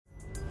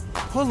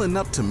Pulling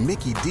up to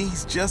Mickey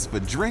D's just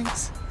for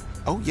drinks?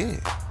 Oh yeah,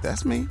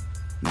 that's me.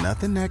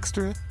 Nothing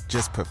extra,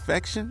 just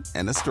perfection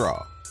and a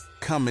straw.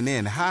 Coming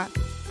in hot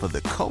for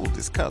the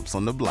coldest cups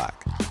on the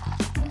block.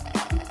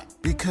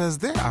 Because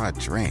there are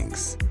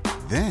drinks.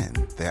 Then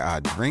there are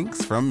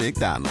drinks from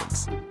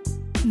McDonald's.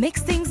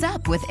 Mix things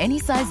up with any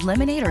size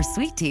lemonade or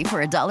sweet tea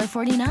for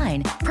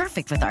 $1.49.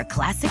 Perfect with our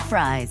classic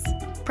fries.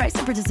 Price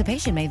and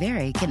participation may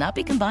vary. Cannot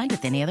be combined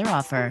with any other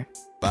offer.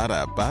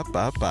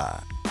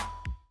 Ba-da-ba-ba-ba.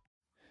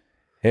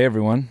 Hey,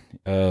 everyone.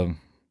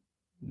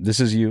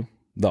 This is you,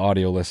 the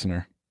audio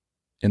listener,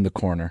 in the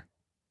corner.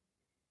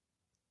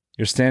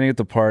 You're standing at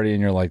the party and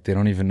you're like, they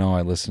don't even know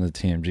I listen to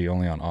TMG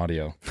only on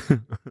audio.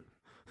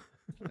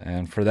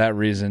 And for that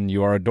reason,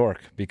 you are a dork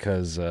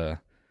because the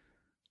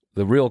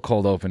real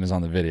cold open is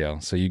on the video,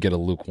 so you get a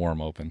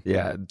lukewarm open.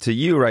 Yeah, to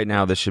you right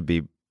now, this should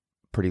be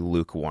pretty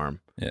lukewarm.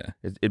 Yeah.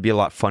 It'd be a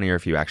lot funnier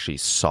if you actually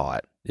saw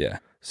it. Yeah.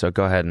 So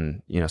go ahead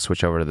and,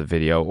 switch over to the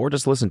video or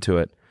just listen to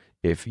it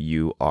if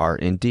you are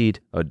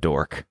indeed a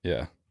dork.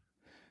 Yeah.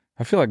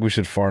 I feel like we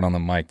should fart on the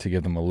mic to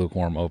give them a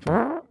lukewarm open.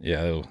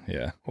 Yeah.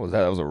 Yeah. What was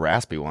that? That was a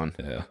raspy one.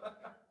 Yeah.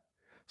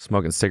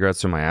 Smoking cigarettes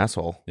through my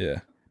asshole. Yeah.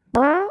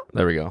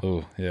 There we go.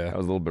 Oh, yeah. That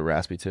was a little bit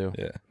raspy too.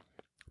 Yeah.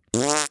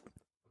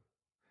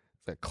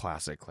 That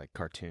classic,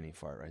 cartoony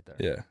fart right there.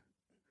 Yeah.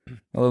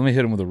 Well, let me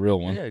hit him with a real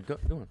one. Yeah, go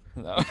on.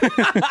 No.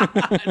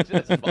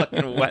 Just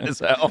fucking wet as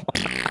hell.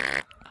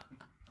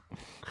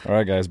 All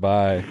right, guys.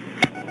 Bye.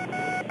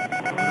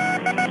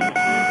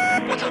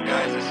 What's up,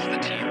 guys? This is the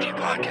TMG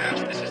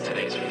podcast. This is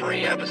today's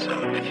free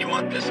episode. If you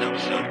want this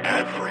episode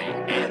ad-free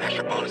and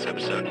extra bonus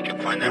episode, you can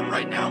find that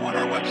right now on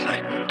our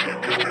website,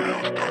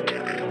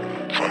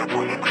 tmgstudios.tv. Sign up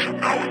for a membership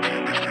now at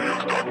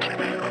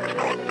tmgstudios.tv. And if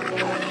not, then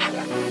enjoy this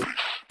one.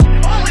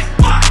 Holy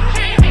fuck,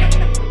 Jamie!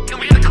 Can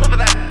we get a clip of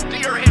that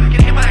deer him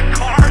getting hit by that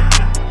car?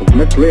 The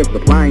mystery of the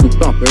flying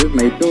saucers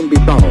may soon be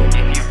solved.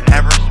 If you've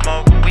never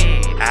smoked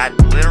weed at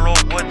literal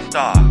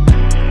Woodstock,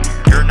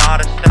 you're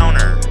not a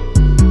stoner.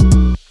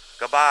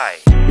 Goodbye.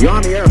 The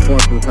Army Air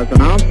Forces has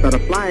announced that a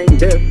flying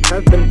disc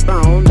has been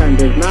found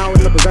and is now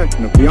in the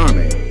possession of the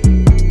Army.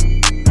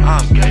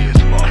 I'm gay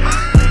as fuck.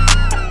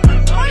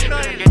 I'm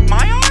trying to get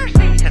my arse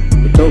eaten.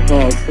 The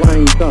so-called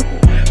flying saucer.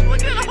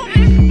 Look at all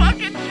these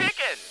fucking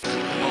chickens.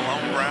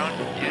 Malone Brown,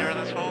 you hear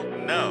this hole?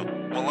 No.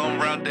 Malone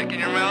Brown dick in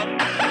your mouth?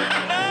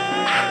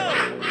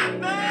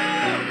 No!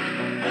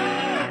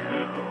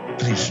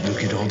 Please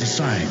look at all the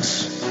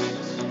signs.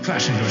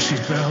 Fasten your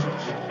seatbelt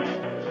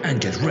and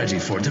get ready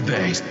for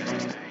debate.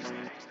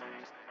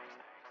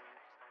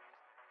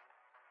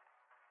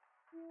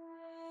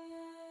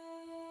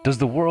 Does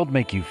the world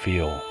make you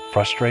feel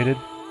frustrated,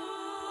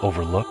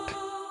 overlooked,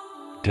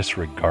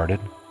 disregarded?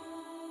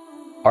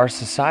 Our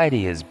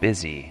society is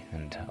busy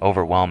and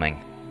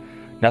overwhelming.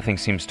 Nothing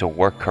seems to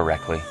work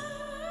correctly.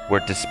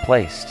 We're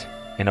displaced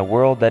in a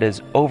world that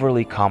is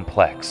overly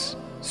complex,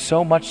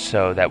 so much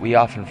so that we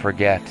often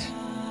forget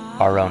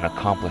our own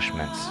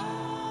accomplishments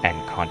and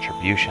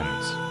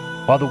contributions.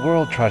 While the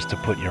world tries to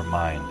put your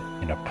mind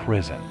in a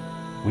prison,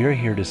 we are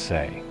here to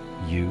say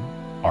you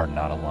are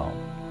not alone.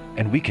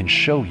 And we can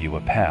show you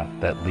a path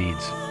that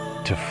leads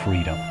to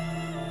freedom,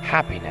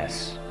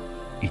 happiness,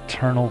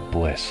 eternal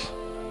bliss,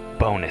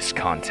 bonus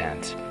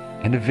content,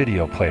 and a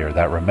video player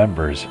that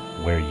remembers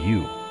where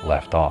you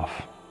left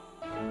off.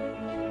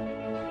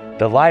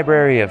 The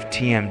Library of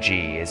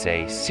TMG is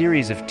a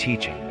series of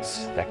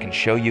teachings that can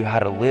show you how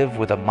to live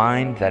with a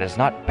mind that is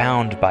not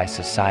bound by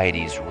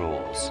society's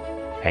rules.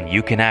 And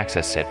you can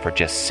access it for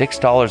just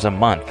 $6 a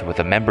month with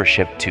a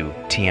membership to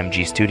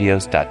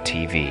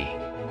tmgstudios.tv.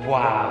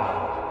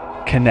 Wow!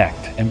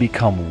 Connect and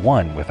become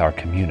one with our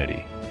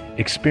community.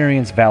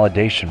 Experience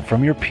validation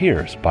from your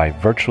peers by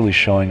virtually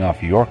showing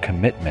off your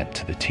commitment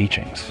to the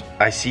teachings.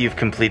 I see you've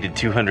completed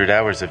 200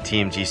 hours of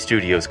TMG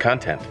Studios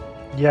content.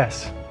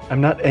 Yes, I'm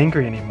not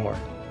angry anymore.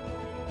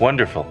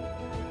 Wonderful.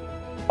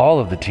 All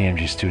of the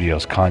TMG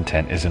Studios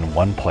content is in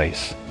one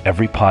place.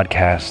 Every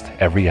podcast,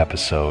 every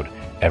episode,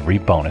 every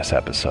bonus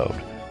episode.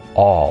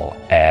 All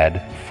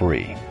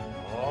ad-free.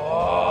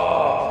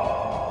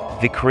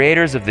 The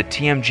creators of the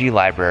TMG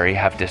library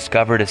have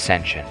discovered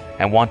Ascension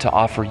and want to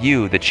offer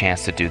you the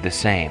chance to do the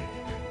same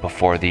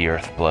before the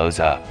Earth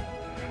blows up.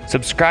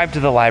 Subscribe to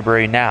the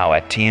library now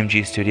at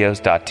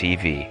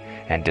tmgstudios.tv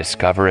and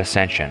discover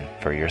Ascension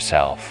for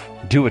yourself.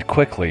 Do it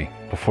quickly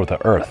before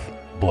the Earth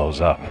blows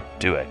up.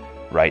 Do it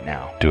right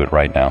now. Do it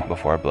right now.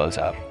 Before it blows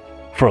up.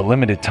 For a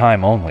limited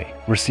time only,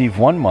 receive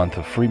 1 month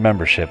of free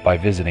membership by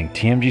visiting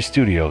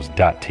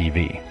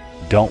tmgstudios.tv.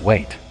 Don't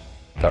wait.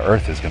 The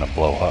Earth is going to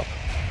blow up.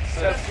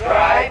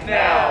 Subscribe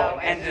now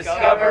and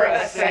discover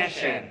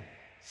Ascension.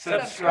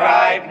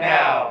 Subscribe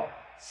now.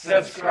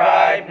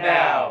 Subscribe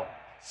now.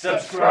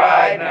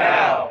 Subscribe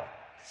now.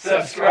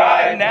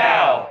 Subscribe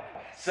now.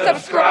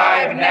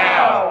 Subscribe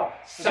now.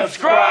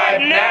 Subscribe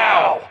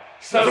now.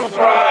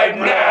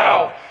 Subscribe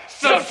now.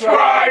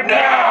 Subscribe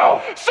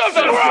now.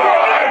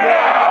 Subscribe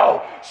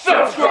now.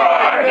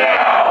 Subscribe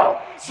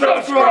now.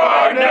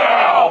 Subscribe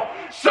now.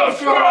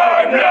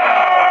 Subscribe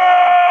now.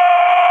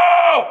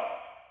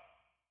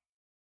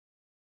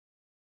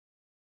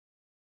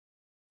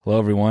 Hello,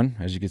 everyone.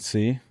 As you can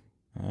see,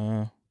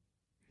 the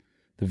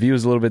view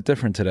is a little bit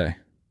different today.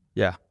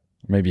 Yeah.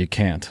 Maybe you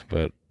can't,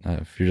 but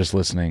if you're just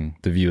listening,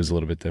 the view is a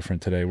little bit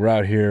different today. We're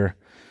out here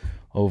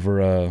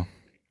over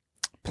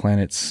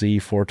Planet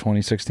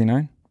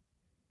C42069.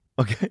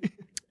 Okay.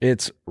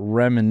 It's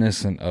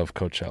reminiscent of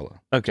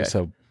Coachella. Okay. It's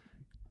a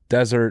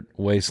desert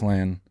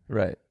wasteland.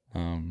 Right.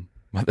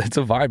 It's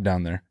a vibe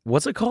down there.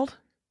 What's it called?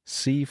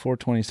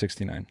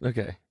 C42069.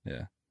 Okay.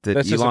 Yeah. Did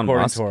That's just Elon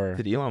according Musk? to our...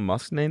 Did Elon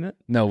Musk name it?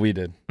 No, we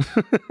did.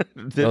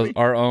 Did we?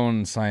 Our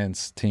own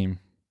science team.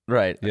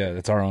 Right. Yeah,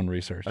 it's our own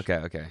research.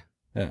 Okay.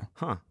 Yeah.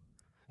 Huh.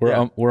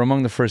 We're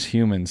among the first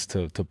humans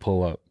to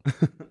pull up.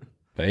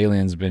 The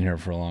aliens have been here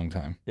for a long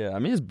time. Yeah, I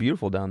mean, it's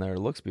beautiful down there. It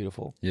looks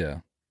beautiful.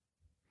 Yeah.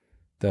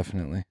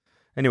 Definitely.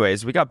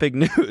 Anyways, we got big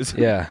news.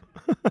 Yeah.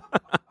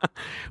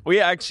 We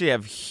actually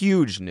have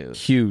huge news.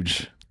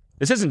 Huge.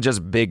 This isn't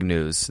just big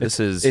news.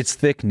 It's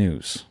thick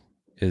news.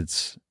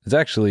 It's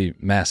actually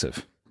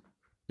massive.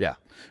 Yeah.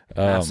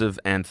 Massive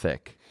and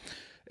thick.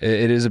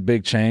 It is a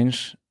big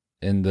change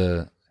in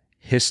the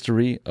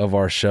history of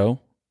our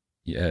show.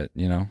 Yeah,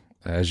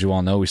 as you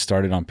all know, we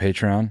started on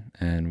Patreon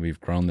and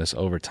we've grown this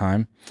over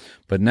time.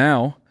 But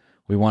now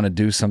we want to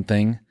do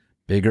something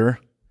bigger,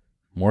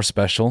 more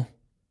special.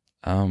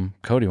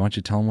 Cody, why don't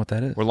you tell them what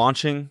that is? We're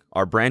launching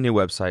our brand new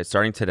website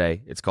starting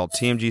today. It's called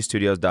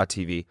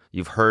tmgstudios.tv.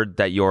 You've heard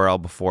that URL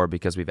before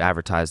because we've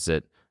advertised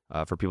it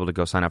for people to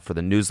go sign up for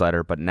the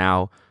newsletter. But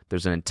now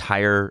there's an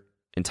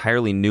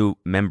entirely new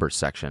members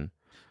section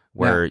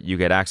where you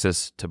get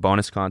access to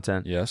bonus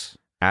content. Yes.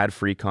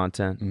 Ad-free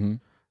content.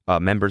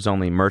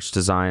 Members-only merch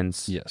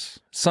designs. Yes.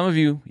 Some of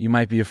you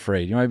might be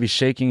afraid. You might be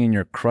shaking in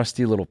your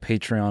crusty little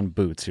Patreon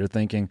boots. You're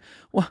thinking,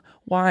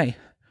 why?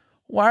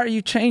 Why are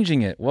you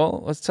changing it?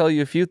 Well, let's tell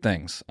you a few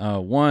things.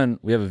 One,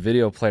 we have a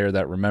video player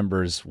that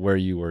remembers where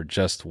you were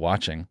just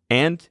watching.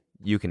 And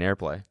you can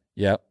AirPlay.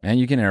 Yep, and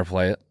you can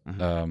AirPlay it.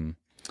 Mm-hmm.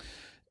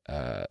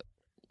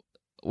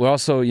 We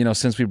also,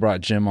 since we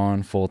brought Jim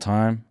on full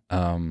time,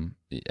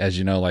 as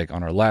you know, like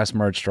on our last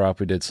merch drop,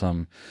 we did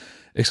some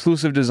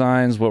exclusive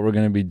designs. What we're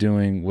going to be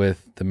doing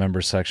with the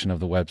members section of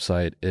the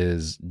website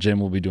is Jim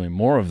will be doing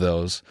more of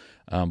those,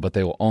 but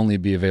they will only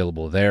be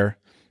available there.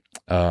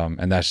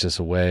 And that's just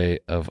a way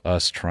of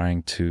us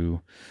trying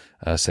to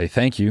say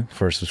thank you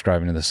for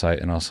subscribing to the site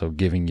and also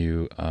giving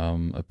you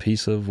a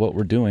piece of what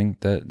we're doing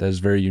that is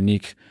very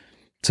unique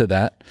to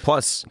that.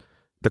 Plus,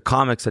 the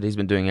comics that he's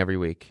been doing every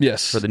week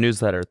for the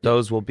newsletter,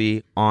 those will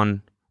be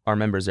on our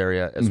members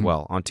area as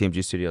well on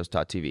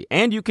tmgstudios.tv.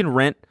 And you can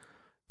rent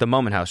the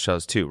Moment House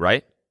shows too,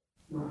 right?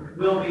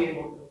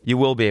 You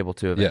will be able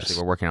to eventually. Yes.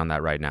 We're working on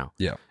that right now.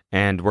 Yeah.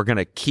 And we're going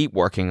to keep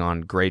working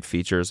on great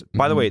features.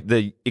 By the way,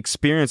 the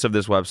experience of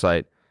this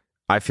website,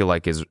 I feel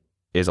like is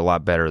a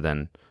lot better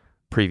than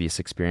previous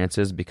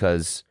experiences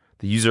because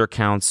the user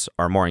accounts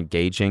are more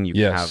engaging. You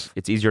can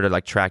it's easier to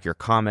like track your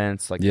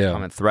comments. Like the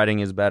comment threading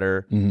is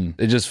better.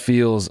 It just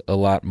feels a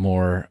lot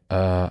more,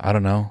 I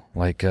don't know,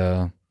 like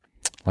a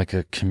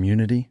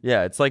community.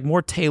 Yeah, it's like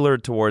more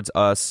tailored towards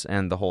us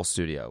and the whole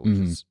studio,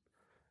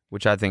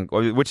 which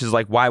is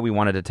like why we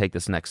wanted to take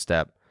this next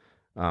step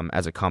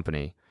as a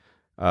company.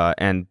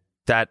 And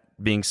that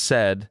being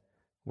said,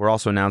 we're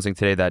also announcing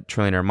today that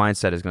Trillionaire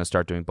Mindset is going to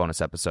start doing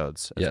bonus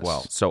episodes as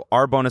well. So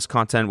our bonus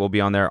content will be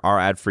on there, our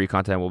ad-free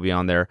content will be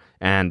on there,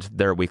 and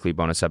their weekly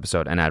bonus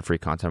episode and ad-free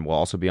content will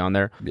also be on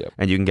there. Yep.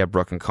 And you can get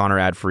Brooke and Connor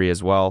ad-free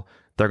as well.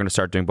 They're going to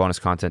start doing bonus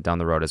content down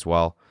the road as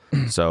well.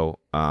 So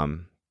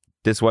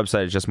this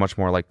website is just much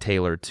more like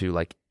tailored to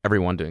like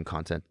everyone doing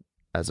content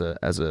as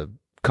a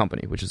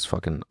company, which is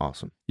fucking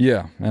awesome.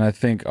 Yeah, and I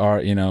think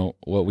our,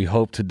 what we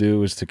hope to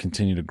do is to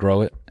continue to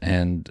grow it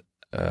and,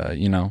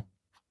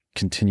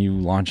 continue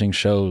launching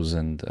shows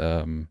and,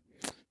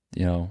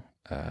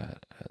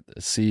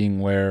 seeing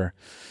where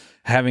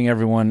having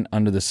everyone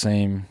under the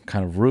same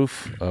kind of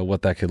roof,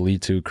 what that could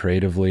lead to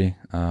creatively.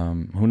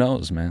 Who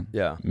knows, man?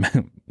 Yeah.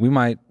 we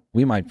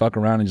might fuck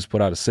around and just put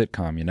out a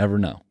sitcom. You never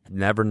know.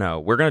 Never know.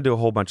 We're going to do a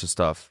whole bunch of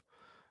stuff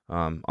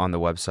on the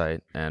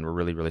website, and we're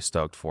really, really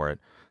stoked for it.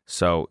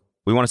 So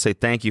we want to say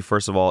thank you,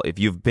 first of all, if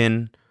you've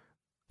been,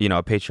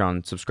 a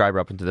Patreon subscriber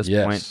up until this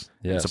point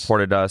and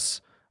supported us.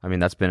 I mean,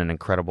 that's been an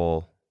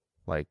incredible,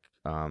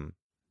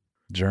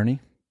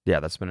 journey. Yeah,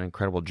 that's been an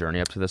incredible journey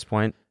up to this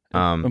point.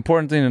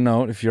 Important thing to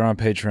note, if you're on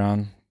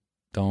Patreon,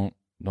 don't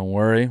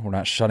worry. We're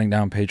not shutting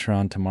down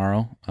Patreon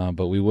tomorrow,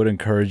 but we would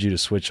encourage you to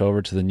switch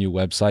over to the new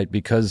website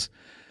because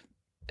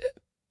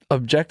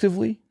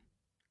objectively,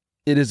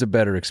 it is a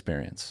better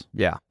experience.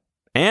 Yeah.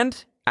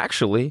 And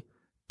actually,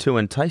 to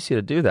entice you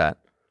to do that,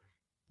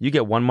 you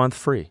get 1 month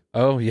free.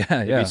 Oh,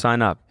 yeah, if you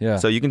sign up. Yeah.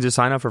 So you can just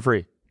sign up for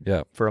free.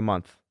 Yeah. For a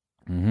month.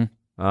 Mm-hmm.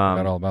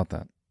 Forgot all about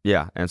that.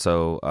 Yeah. And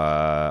so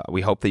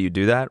we hope that you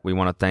do that. We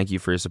want to thank you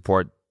for your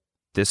support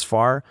this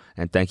far,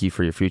 and thank you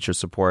for your future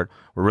support.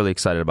 We're really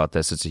excited about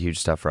this. It's a huge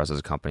step for us as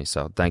a company.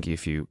 So thank you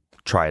if you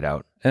try it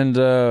out. And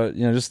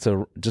just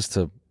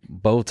to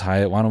bow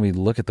tie it, why don't we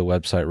look at the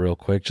website real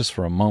quick just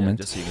for a moment?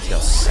 Just so you can see how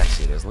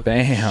sexy it is. Look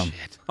Bam. At that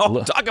shit.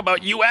 Oh, talk about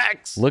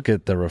UX. Look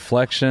at the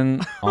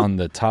reflection on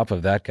the top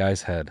of that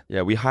guy's head.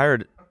 Yeah, we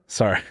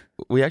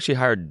actually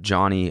hired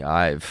Johnny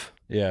Ive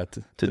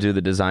to do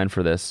the design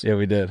for this. Yeah,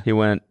 we did. He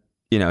went,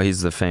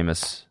 he's the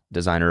famous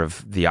designer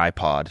of the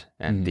iPod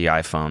and the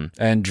iPhone.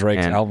 And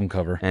Drake's album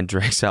cover. And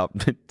Drake's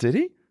album. Did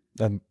he?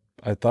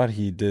 I thought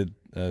he did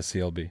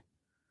CLB.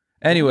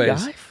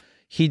 Anyways,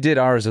 he did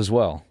ours as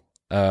well.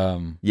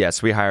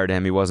 Yes, we hired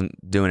him. He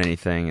wasn't doing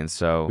anything, and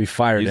so we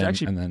fired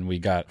him, and then we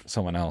got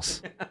someone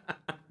else.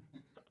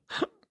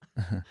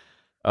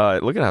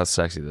 Look at how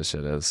sexy this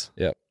shit is.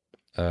 Yep.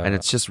 And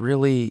it's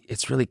really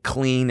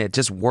clean. It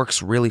just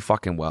works really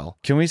fucking well.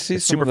 Can we see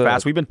it's super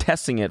fast? We've been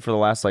testing it for the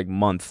last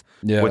month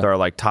with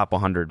our top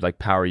 100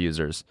 power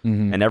users,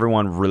 and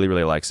everyone really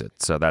really likes it.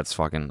 So that's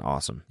fucking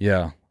awesome.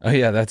 Yeah. Oh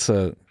yeah. That's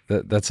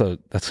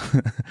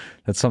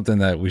something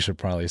that we should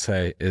probably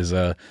say is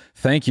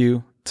thank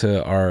you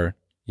to our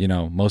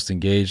most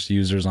engaged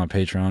users on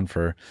Patreon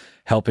for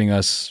helping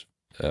us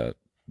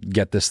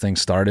get this thing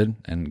started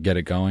and get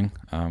it going.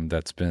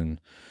 That's been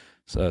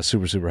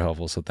super super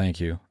helpful. So thank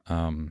you.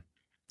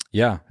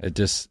 Yeah, it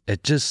just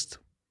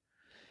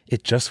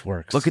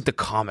works. Look at the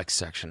comics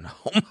section.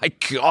 Oh my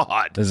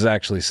god, this is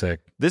actually sick.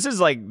 This is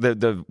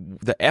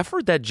the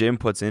effort that Jim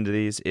puts into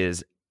these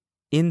is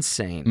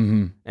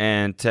insane,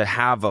 and to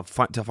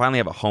finally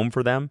have a home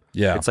for them.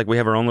 Yeah, it's like we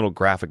have our own little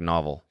graphic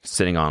novel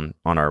sitting on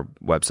our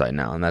website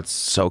now, and that's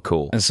so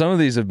cool. And some of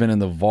these have been in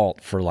the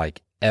vault for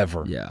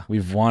ever. Yeah,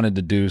 we've wanted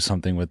to do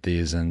something with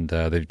these, and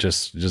they've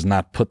just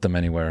not put them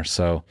anywhere.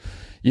 So,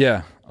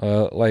 yeah,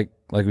 like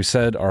we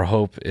said, our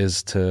hope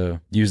is to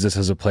use this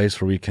as a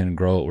place where we can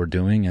grow what we're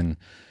doing and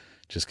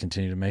just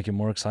continue to make it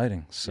more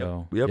exciting.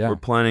 So, yep. We're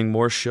planning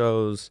more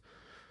shows,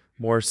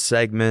 more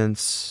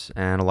segments,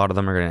 and a lot of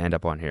them are going to end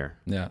up on here.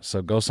 Yeah,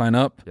 so go sign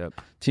up. Yep.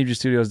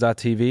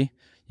 TMGstudios.tv.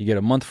 You get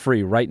a month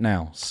free right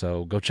now,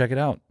 so go check it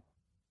out.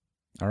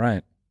 All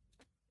right.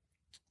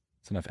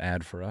 That's enough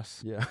ad for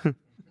us. Yeah.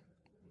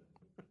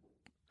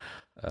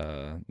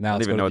 Now I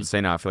don't even know what to say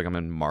now. I feel like I'm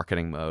in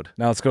marketing mode.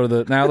 Now let's go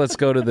to the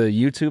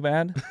YouTube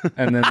ad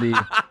and then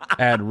the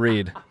ad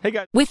read. Hey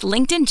guys. With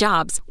LinkedIn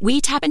Jobs,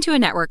 we tap into a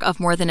network of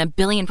more than 1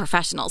 billion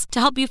professionals to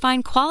help you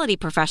find quality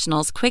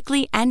professionals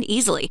quickly and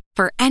easily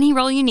for any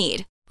role you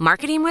need.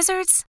 Marketing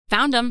wizards?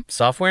 Found them.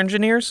 Software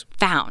engineers?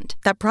 Found.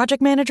 That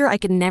project manager I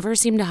could never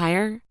seem to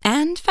hire?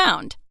 And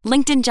found.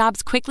 LinkedIn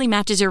Jobs quickly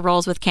matches your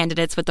roles with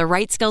candidates with the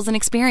right skills and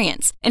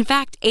experience. In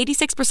fact,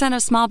 86%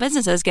 of small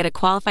businesses get a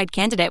qualified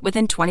candidate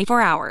within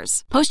 24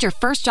 hours. Post your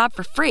first job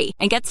for free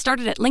and get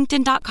started at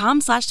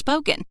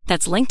linkedin.com/spoken.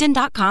 That's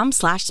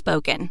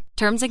linkedin.com/spoken.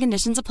 Terms and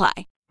conditions apply.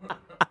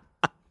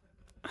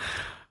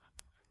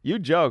 You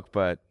joke,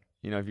 but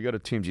if you go to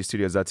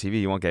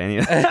TMGstudios.tv, you won't get any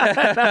of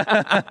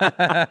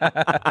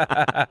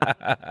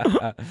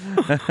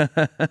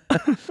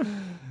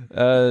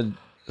that.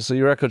 So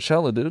you were at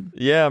Coachella, dude?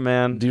 Yeah,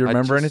 man. Do you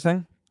remember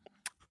anything?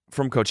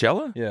 From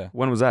Coachella? Yeah.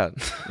 When was that?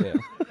 Yeah.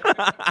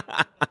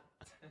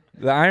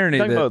 The irony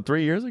talking about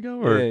 3 years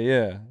ago? Or?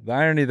 Yeah. The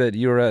irony that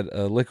you were at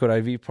a Liquid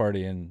IV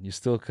party and you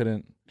still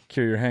couldn't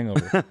cure your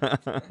hangover.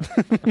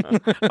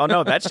 Oh,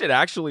 no, that shit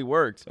actually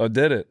worked. Oh,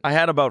 did it? I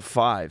had about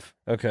 5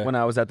 okay. when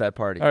I was at that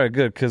party. All right,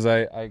 good, because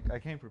I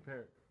came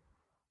prepared.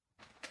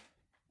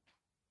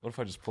 What if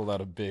I just pulled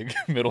out a big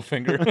middle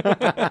finger?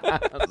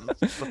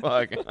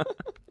 Fuck.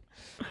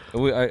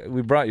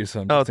 We brought you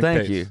some. Oh,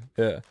 thank you.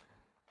 Yeah.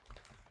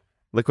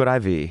 Liquid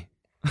IV.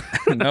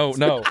 No.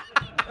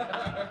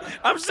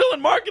 I'm still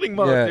in marketing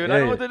mode, dude. I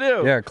know what to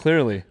do. Yeah,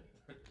 clearly,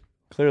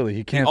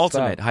 he can't the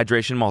ultimate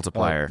hydration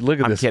multiplier. Look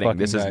at I'm this. Kidding.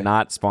 This guy. is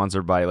not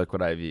sponsored by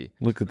Liquid IV.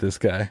 Look at this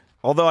guy.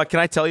 Although, can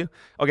I tell you?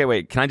 Okay,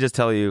 wait. Can I just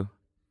tell you?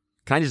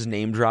 Can I just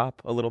name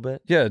drop a little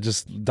bit? Yeah,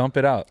 just dump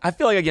it out. I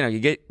feel like you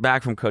get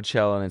back from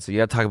Coachella, and so you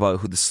got to talk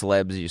about who the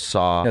celebs you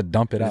saw. Yeah,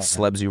 dump it out. The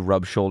celebs you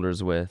rub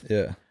shoulders with.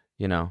 Yeah,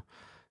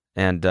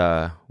 And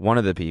one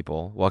of the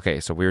people. Well, okay,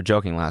 so we were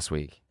joking last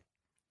week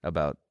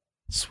about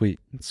sweet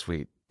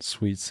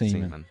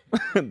semen.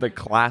 The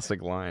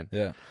classic line.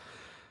 Yeah.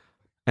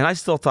 And I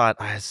still thought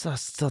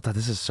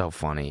this is so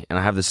funny, and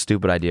I have this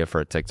stupid idea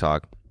for a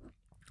TikTok.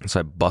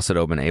 So I busted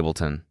open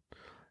Ableton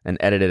and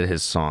edited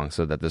his song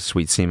so that the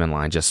sweet semen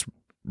line just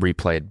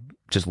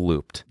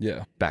looped.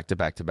 Yeah. Back to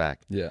back to back.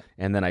 Yeah.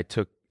 And then I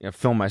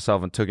filmed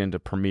myself and took it into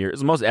Premiere.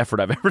 It's the most effort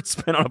I've ever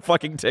spent on a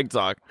fucking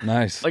TikTok.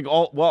 Nice.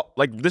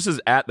 This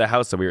is at the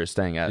house that we were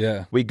staying at.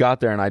 Yeah. We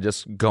got there and I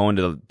just go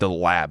into the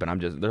lab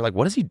and they're like,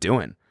 what is he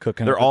doing?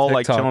 Cooking. They're all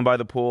like chilling by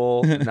the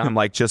pool. And I'm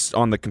like just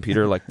on the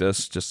computer like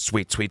this, just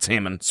sweet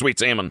semen.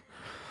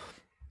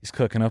 He's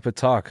cooking up a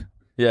talk.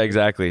 Yeah,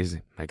 exactly. He's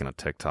making a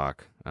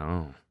TikTok.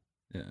 Oh.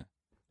 Yeah.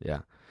 Yeah.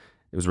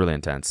 It was really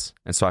intense.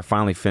 And so I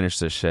finally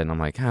finished this shit and I'm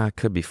like, it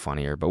could be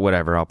funnier, but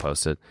whatever, I'll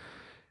post it.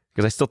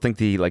 Because I still think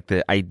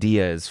the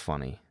idea is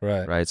funny.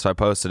 Right. So I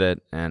posted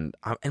it and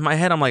in my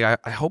head I'm like,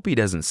 I hope he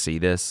doesn't see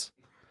this.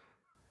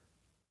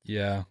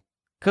 Yeah.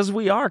 Because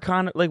we are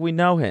kind of we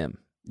know him,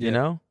 you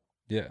know?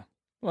 Yeah.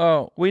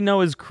 Well, we know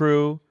his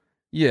crew.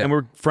 Yeah. And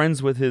we're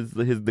friends with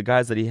the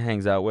guys that he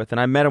hangs out with. And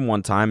I met him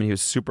one time, and he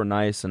was super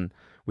nice, and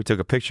we took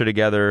a picture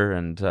together,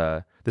 and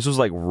this was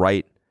like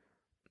right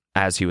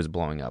as he was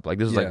blowing up. Like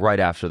this was like right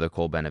after the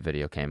Cole Bennett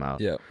video came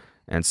out. Yeah.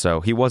 And so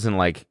he wasn't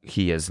like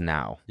he is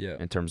now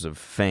in terms of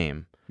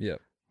fame. Yeah.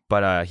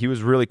 But he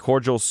was really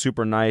cordial,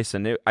 super nice,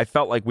 and I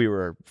felt like we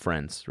were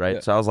friends, right?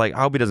 Yeah. So I was like,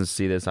 I hope he doesn't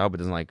see this. I hope he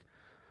doesn't like,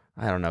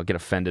 I don't know, get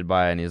offended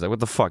by it. And he's like, what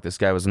the fuck? This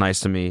guy was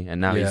nice to me,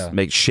 and now he's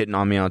shitting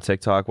on me on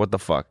TikTok. What the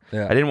fuck?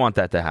 Yeah. I didn't want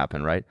that to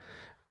happen, right?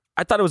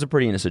 I thought it was a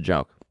pretty innocent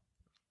joke.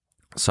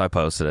 So I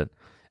posted it.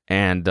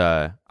 And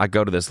I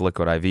go to this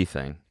Liquid IV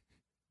thing,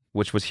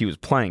 which he was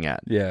playing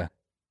at. Yeah.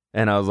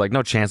 And I was like,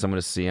 no chance I'm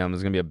going to see him.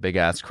 There's going to be a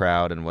big-ass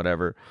crowd and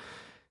whatever.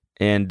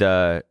 And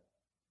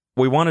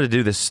we wanted to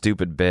do this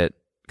stupid bit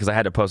because I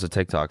had to post a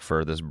TikTok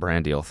for this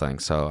brand deal thing.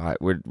 So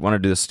we wanted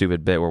to do this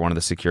stupid bit where one of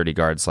the security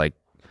guards like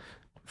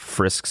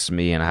frisks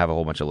me and I have a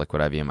whole bunch of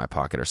Liquid IV in my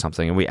pocket or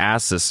something. And we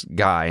asked this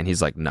guy and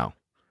he's like, no.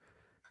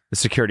 The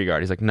security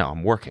guard, he's like, no,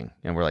 I'm working.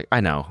 And we're like, I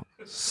know.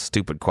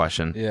 Stupid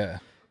question. Yeah.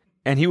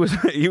 And he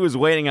was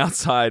waiting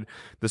outside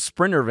the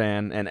Sprinter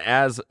van, and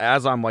as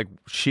I'm like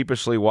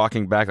sheepishly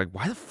walking back, like,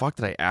 why the fuck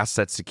did I ask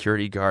that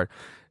security guard?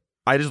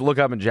 I just look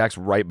up and Jack's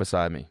right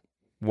beside me,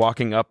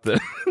 walking up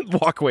the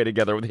walkway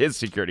together with his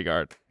security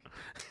guard.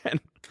 And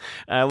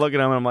I look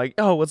at him and I'm like,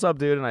 "Oh, what's up,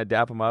 dude?" And I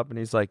dap him up, and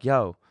he's like,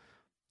 "Yo,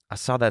 I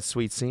saw that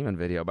Sweet Semen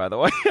video, by the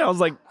way." I was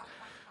like,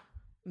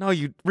 "No,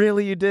 you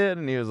did?"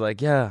 And he was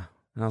like, "Yeah."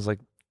 And I was like,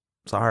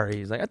 "Sorry."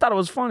 He's like, "I thought it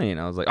was funny." And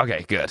I was like,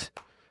 "Okay, good."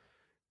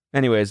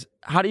 Anyways,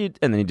 how do you...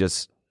 And then he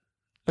just...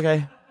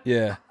 Okay.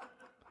 Yeah.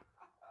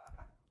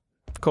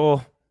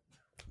 Cool.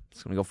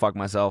 Just gonna go fuck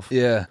myself.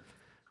 Yeah.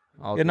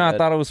 All No, I good.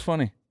 thought it was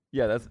funny.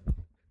 Yeah, that's...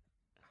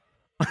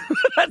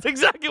 That's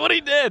exactly what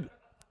he did.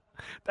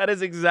 That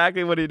is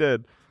exactly what he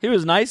did. He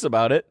was nice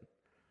about it.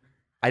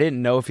 I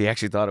didn't know if he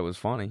actually thought it was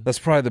funny. That's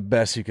probably the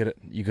best you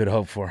could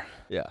hope for.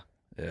 Yeah.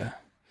 Yeah.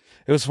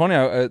 It was funny.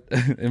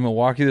 In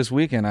Milwaukee this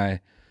weekend,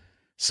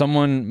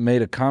 someone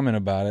made a comment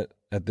about it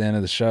at the end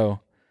of the show,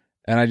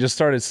 and I just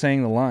started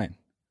saying the line.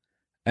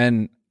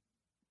 And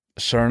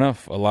sure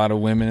enough, a lot of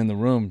women in the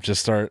room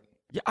just start...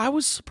 Yeah, I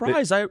was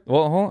surprised. Hold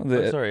on.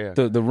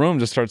 The room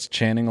just starts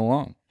chanting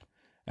along.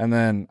 And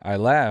then I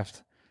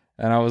laughed,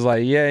 and I was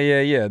like,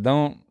 yeah.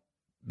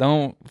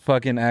 Don't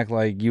fucking act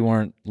like you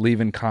weren't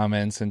leaving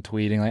comments and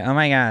tweeting like, oh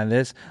my God,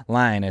 this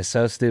line is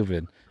so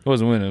stupid. It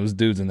wasn't women, it was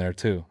dudes in there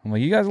too. I'm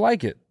like, you guys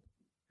like it.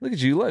 Look at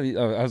you.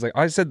 I was like,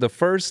 I said the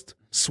first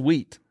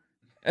sweet.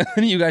 And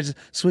then you guys just,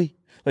 sweet.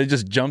 They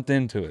just jumped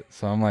into it.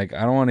 So I'm like,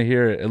 I don't want to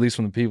hear it, at least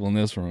from the people in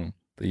this room,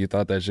 that you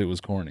thought that shit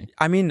was corny.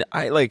 I mean,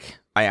 I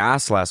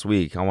asked last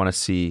week, I want to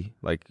see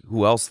like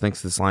who else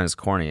thinks this line is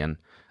corny, and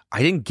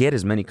I didn't get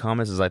as many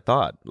comments as I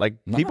thought.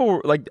 Like people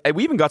were like,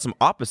 we even got some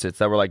opposites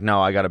that were like,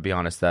 no, I got to be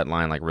honest, that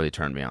line like really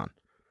turned me on.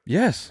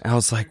 Yes. And I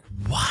was like,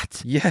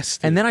 what? Yes.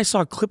 Dude. And then I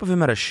saw a clip of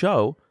him at a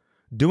show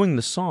doing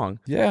the song.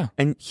 Yeah.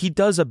 And he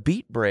does a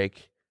beat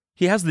break.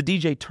 He has the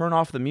DJ turn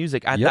off the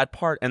music at that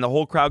part, and the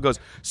whole crowd goes,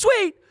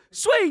 sweet,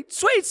 sweet,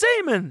 sweet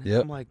semen.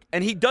 Yep. I'm like,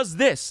 and he does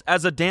this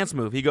as a dance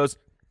move. He goes,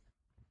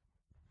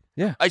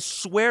 yeah. I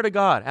swear to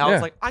God. And I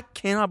was like, I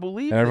cannot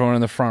believe and everyone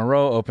in the front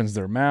row opens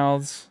their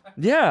mouths.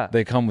 Yeah.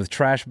 They come with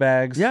trash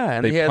bags. Yeah.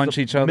 And they punch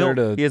each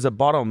other. He has a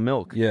bottle of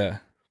milk. Yeah.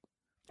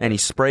 And he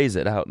sprays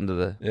it out into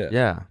the...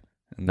 Yeah.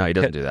 No, he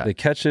doesn't do that. They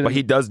catch it. But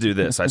he does do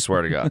this, I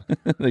swear to God.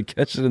 They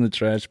catch it in the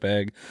trash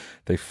bag.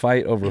 They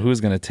fight over who's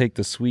going to take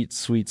the sweet,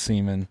 sweet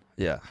semen.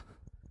 Yeah.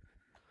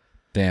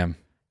 Damn.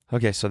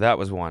 Okay, so that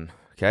was one.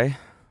 Okay?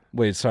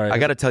 Wait, sorry. I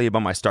got to tell you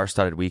about my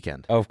star-studded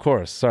weekend. Oh, of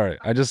course. Sorry.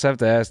 I just have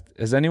to ask,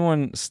 has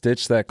anyone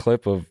stitched that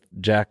clip of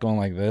Jack going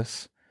like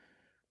this?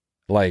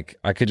 Like,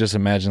 I could just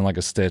imagine like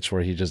a stitch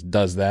where he just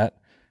does that,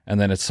 and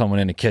then it's someone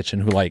in the kitchen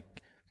who like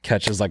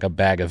catches like a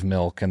bag of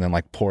milk and then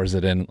like pours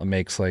it in and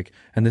makes like,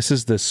 and this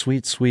is the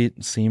sweet,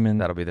 sweet semen.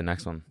 That'll be the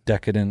next one.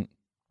 Decadent.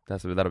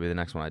 That'll be the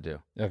next one I do.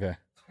 Okay.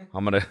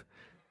 I'm gonna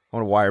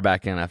wire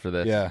back in after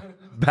this. Yeah.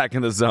 Back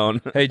in the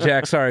zone. Hey,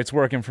 Jack, sorry, it's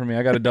working for me.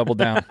 I got to double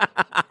down.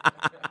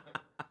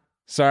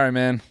 Sorry,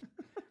 man.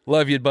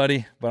 Love you,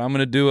 buddy. But I'm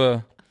gonna do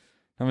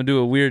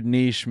a weird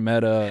niche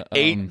meta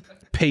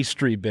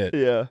pastry bit.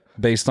 Yeah.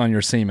 Based on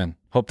your semen.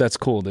 Hope that's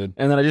cool, dude.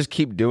 And then I just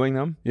keep doing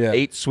them. Yeah.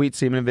 8 sweet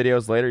semen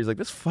videos later, he's like,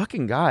 this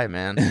fucking guy,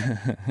 man.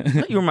 I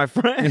thought you were my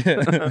friend.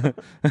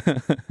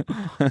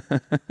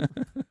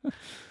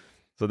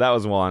 So that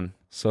was one.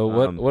 So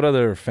what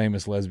other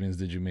famous lesbians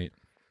did you meet?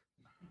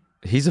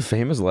 He's a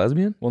famous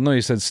lesbian? Well, no,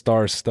 you said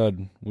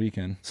star-stud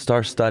weekend.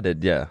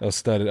 Star-studded, yeah. Oh,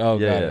 studded. Oh,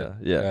 yeah,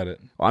 Got it.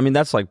 Well, I mean,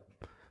 that's like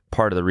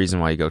part of the reason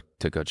why you go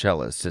to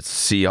Coachella is to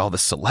see all the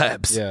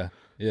celebs.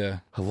 Yeah.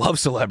 I love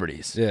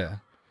celebrities. Yeah.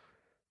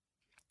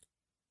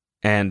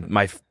 And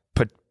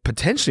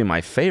potentially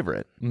my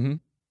favorite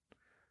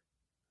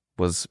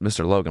was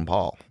Mr. Logan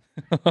Paul.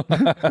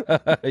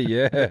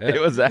 Yeah.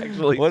 It was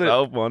actually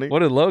so funny. What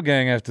did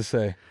Logang have to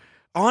say?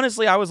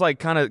 Honestly, I was like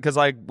kind of, because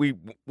like we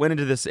went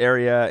into this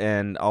area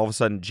and all of a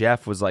sudden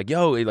Jeff was like,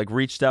 yo, he like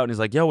reached out and he's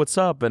like, yo, what's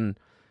up? And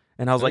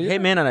And I was like, hey,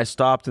 man, and I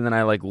stopped, and then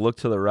I like looked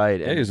to the right.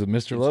 Hey, and it was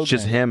Mr. Logan. It's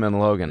just him and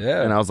Logan.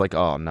 Yeah. And I was like,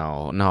 oh,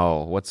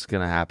 no, what's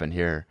going to happen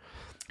here?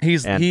 He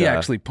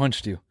actually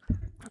punched you.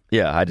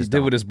 Yeah, I just did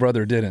what his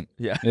brother didn't.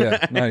 Yeah.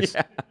 Yeah, nice.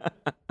 Yeah.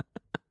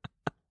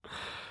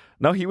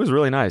 No, he was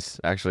really nice,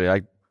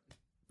 actually.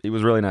 He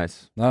was really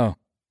nice. Oh.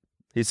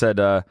 He said,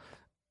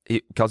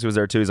 Kelsey was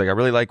there too. He's like, I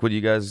really like what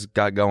you guys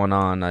got going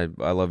on. I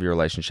love your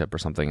relationship or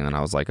something. And then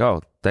I was like,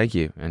 oh, thank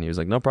you. And he was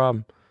like, no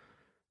problem.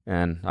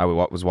 And I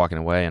was walking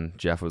away, and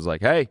Jeff was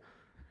like, hey,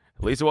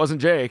 at least it wasn't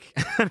Jake.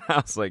 And I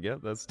was like, yeah,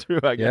 that's true,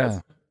 I guess.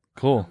 Yeah,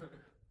 cool.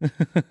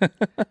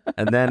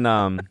 And then...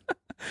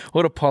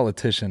 what a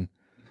politician.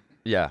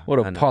 Yeah. What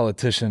a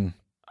politician.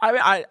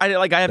 I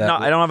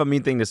don't have a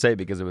mean thing to say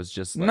because it was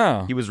just like,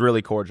 no. He was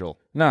really cordial.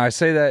 No, I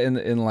say that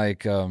in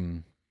like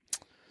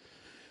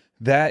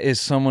that is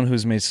someone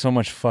who's made so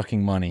much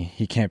fucking money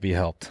he can't be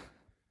helped.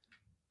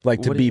 Like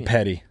What to do be you mean?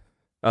 petty.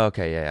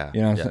 Okay, yeah.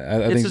 You know what I'm saying? I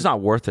It's think just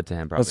not worth it to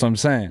him, probably. that's what I'm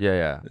saying.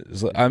 Yeah.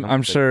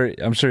 I'm sure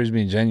he's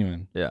being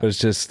genuine. Yeah. But it's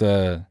just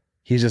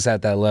he's just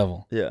at that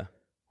level. Yeah.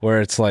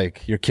 Where it's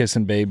like you're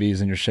kissing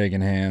babies and you're shaking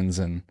hands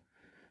and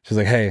she's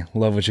like, hey,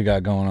 love what you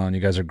got going on.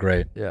 You guys are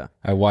great. Yeah.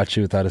 I watch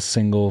you without a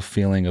single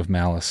feeling of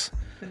malice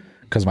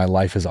because my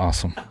life is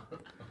awesome.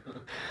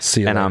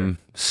 See you And later. I'm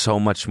so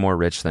much more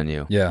rich than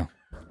you. Yeah.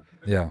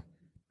 Yeah.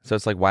 So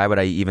it's like, why would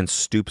I even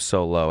stoop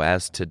so low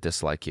as to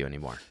dislike you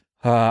anymore?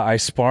 I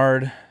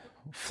sparred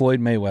Floyd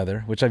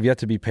Mayweather, which I've yet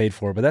to be paid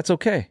for, but that's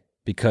okay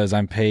because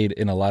I'm paid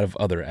in a lot of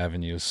other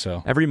avenues.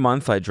 So Every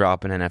month I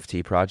drop an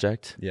NFT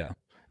project. Yeah.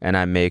 And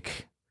I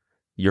make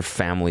your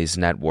family's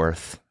net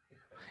worth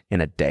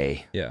in a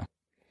day. Yeah.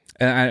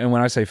 And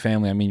when I say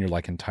family, I mean your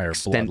like entire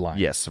bloodline.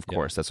 Yes, of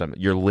course. That's what I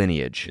mean. Your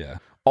lineage. Yeah.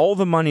 All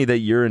the money that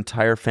your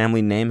entire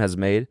family name has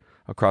made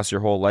across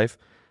your whole life,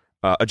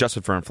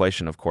 adjusted for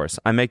inflation, of course,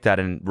 I make that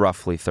in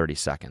roughly 30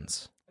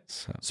 seconds.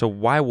 So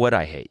why would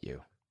I hate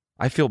you?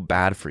 I feel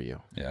bad for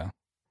you. Yeah.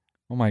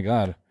 Oh my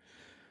God.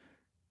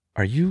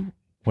 Are you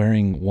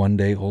wearing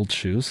 1-day-old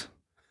shoes?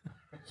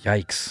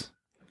 Yikes.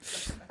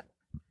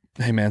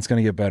 Hey man, it's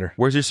gonna get better.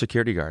 Where's your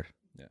security guard?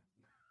 Yeah.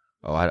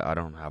 Oh, I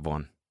don't have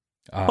one.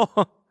 I'm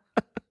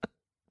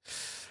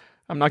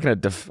not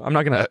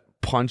gonna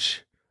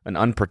punch an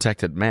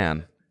unprotected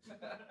man.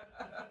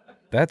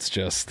 That's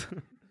just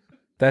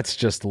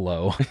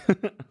low.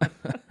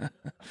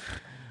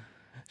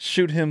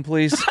 Shoot him,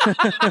 please.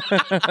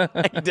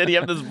 Did he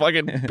have this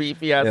fucking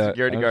beefy ass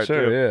security guard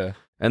sure, too? Yeah.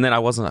 And then I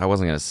wasn't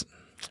gonna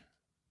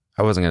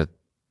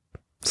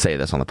say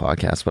this on the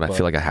podcast, but I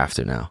feel like I have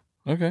to now.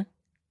 Okay.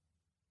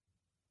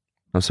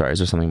 I'm sorry. Is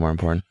there something more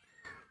important?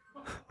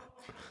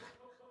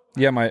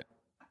 Yeah, my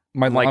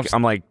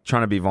I'm like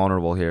trying to be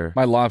vulnerable here.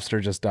 My lobster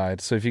just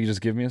died. So if you could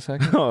just give me a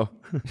second. Oh,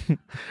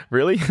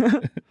 really?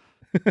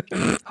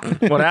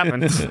 What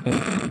happened?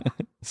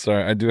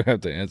 Sorry, I do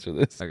have to answer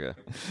this. Okay.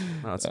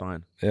 No, that's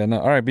fine. Yeah, no.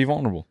 All right, be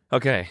vulnerable.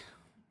 Okay.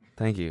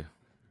 Thank you.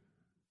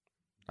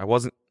 I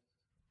wasn't.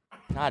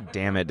 God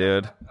damn it,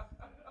 dude.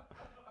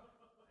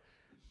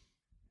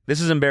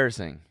 This is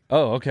embarrassing.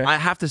 Oh, okay. I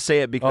have to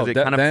say it because it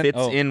kind of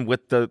fits in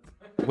with the.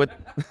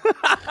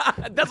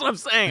 That's what I'm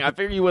saying. I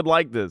figured you would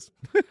like this.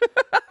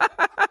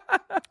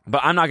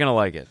 But I'm not going to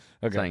like it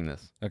saying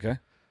this. Okay.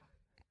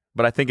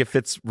 But I think it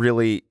fits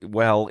really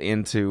well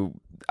into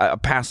a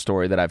past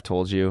story that I've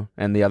told you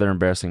and the other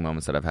embarrassing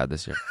moments that I've had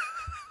this year.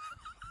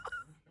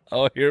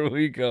 Oh, here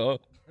we go.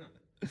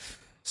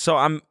 So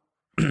I'm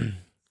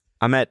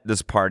at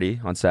this party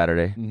on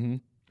Saturday. Mm-hmm.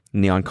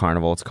 Neon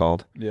Carnival, it's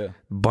called. Yeah.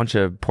 Bunch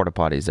of porta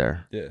potties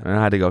there. Yeah. And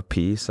I had to go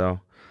pee, so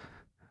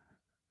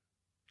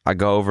I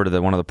go over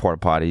to one of the porta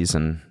potties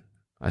and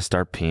I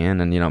start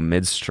peeing, and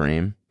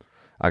midstream,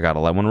 I gotta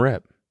let one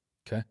rip.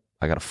 Okay.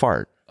 I got to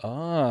fart.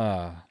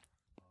 Ah.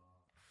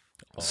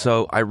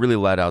 So I really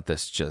let out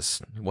this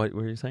just, what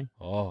were you saying?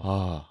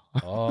 Oh.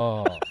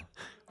 Oh.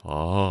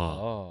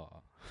 Oh.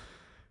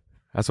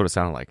 That's what it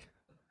sounded like.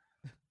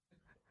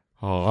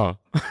 Oh.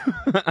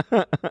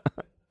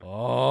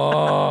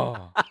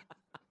 Oh.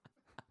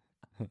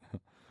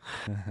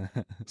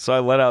 So I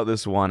let out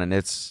this one, and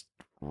it's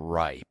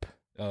ripe.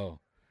 Oh.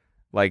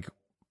 Like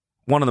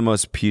one of the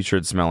most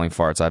putrid smelling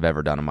farts I've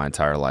ever done in my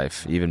entire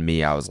life. Even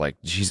me, I was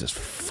like, Jesus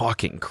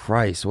fucking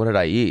Christ, what did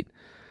I eat?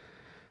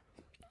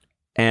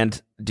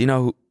 And do you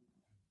know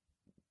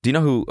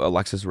who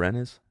Alexis Wren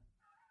is?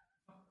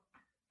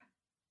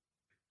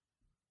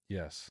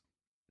 Yes.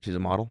 She's a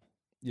model?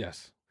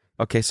 Yes.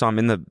 Okay, so I'm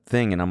in the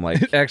thing and I'm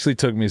like, It actually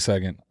took me a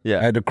second. Yeah.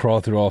 I had to crawl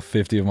through all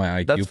 50 of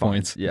my IQ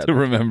points to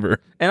remember.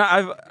 And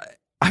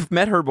I've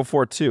met her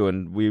before too,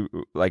 and we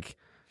like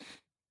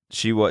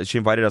she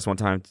invited us one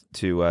time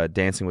to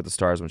Dancing with the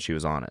Stars when she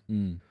was on it.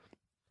 Mm.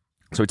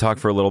 So we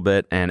talked for a little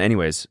bit, and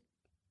anyways,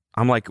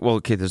 I'm like, well,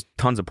 okay, there's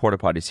tons of porta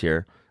potties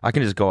here. I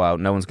can just go out,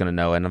 no one's gonna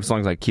know, and as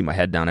long as I keep my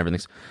head down,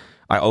 everything's.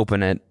 I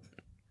open it,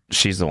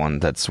 she's the one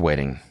that's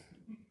waiting.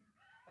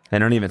 I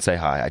don't even say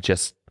hi. I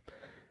just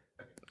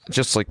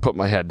like put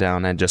my head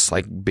down and just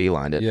like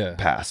beelined it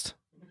past.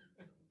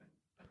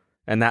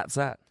 And that's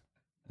that.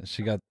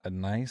 She got a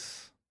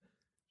nice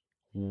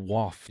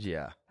waft.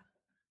 Yeah.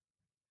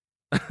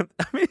 I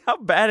mean, how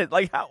bad it,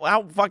 like,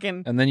 how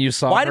fucking. And then you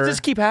saw Why her, does this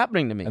keep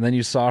happening to me? And then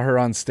you saw her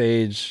on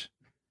stage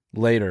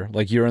later.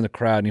 Like, you were in the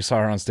crowd and you saw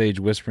her on stage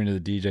whispering to the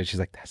DJ. She's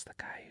like, that's the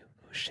guy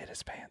who shit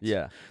his pants.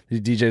 Yeah.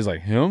 The DJ's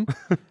like, him?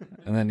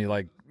 And then he's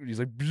like,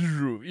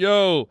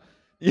 yo,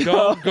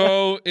 don't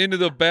go into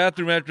the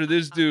bathroom after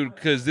this dude,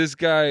 because this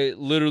guy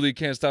literally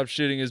can't stop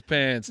shitting his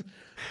pants. This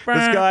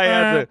guy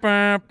has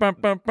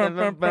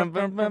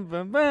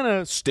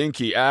a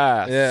stinky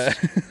ass. Yeah.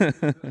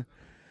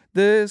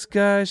 This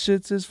guy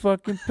shits his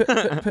fucking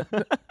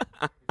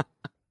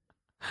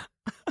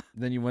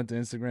Then you went to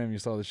Instagram and you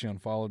saw that she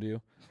unfollowed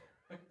you.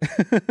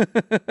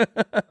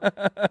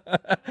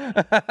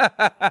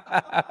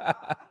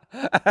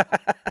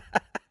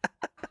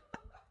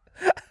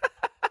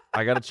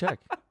 I gotta check.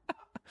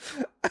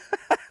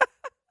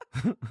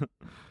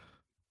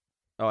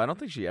 Oh, I don't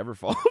think she ever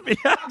followed me,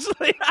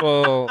 actually.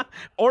 Well,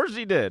 or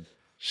she did.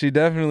 She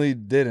definitely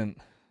didn't.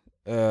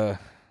 And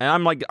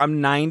I'm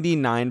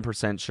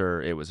 99%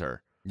 sure it was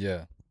her.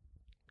 Yeah.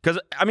 Because,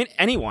 I mean,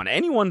 anyone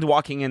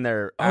walking in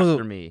there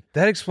after me.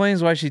 That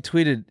explains why she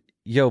tweeted,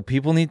 yo,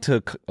 people need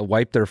to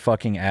wipe their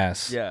fucking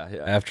ass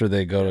after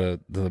they go to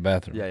the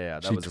bathroom. Yeah.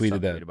 She was tweeted a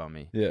that tweet about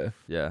me.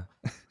 Yeah.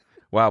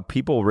 Wow,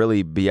 people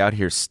really be out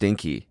here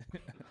stinky.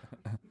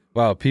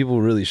 Wow,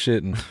 people really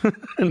shitting.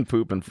 And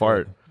poop and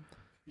fart.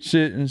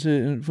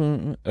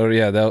 Shitting. Oh,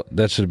 yeah,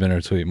 that should have been her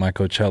tweet. My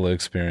Coachella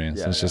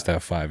experience. It's just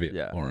that 5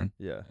 Lauren.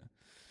 Yeah.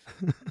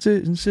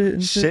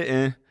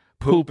 Shitting.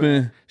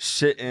 Pooping.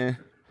 Shitting.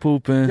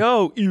 Pooping.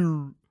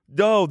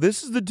 Yo,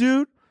 this is the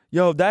dude?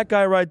 Yo, that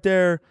guy right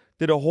there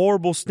did a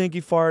horrible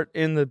stinky fart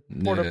in the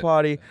porta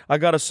potty. I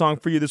got a song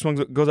for you. This one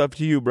goes out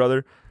to you,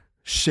 brother.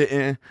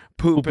 Shitting.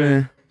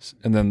 Pooping.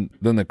 And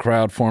then the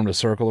crowd formed a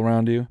circle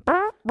around you.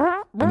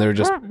 And they're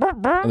just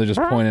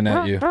pointing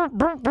at you.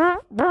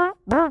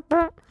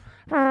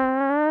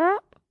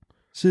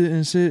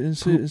 Sitting,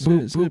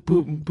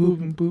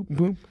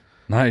 pooping.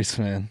 Nice,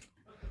 man.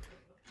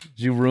 Did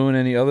you ruin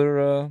any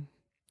other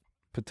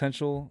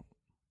potential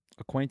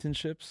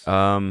acquaintanceships?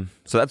 So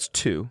that's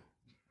 2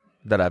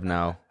 that I've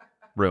now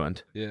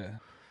ruined. Yeah.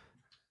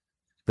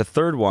 The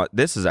third one,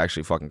 this is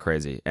actually fucking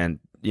crazy, and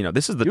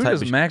this is the You're type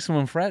just of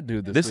maximum frat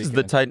dude. This weekend. is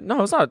the type.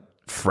 No, it's not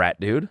frat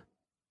dude.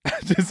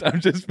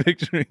 I'm just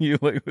picturing you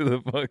like with a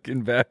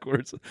fucking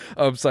backwards,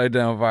 upside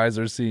down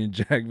visor, seeing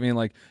Jack being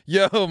like,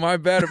 "Yo, my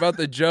bad about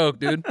the joke,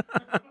 dude."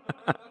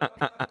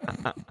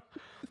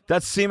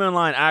 That semen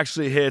line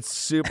actually hits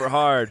super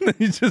hard.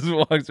 He just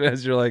walks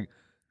past. You're like,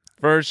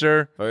 for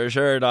sure,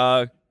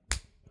 dog.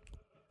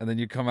 And then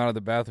you come out of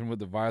the bathroom with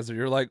the visor.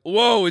 You're like,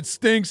 whoa, it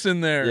stinks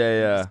in there.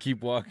 Yeah. Just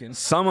keep walking.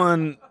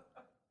 Someone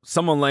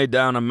laid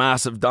down a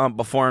massive dump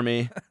before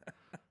me.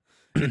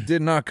 It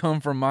did not come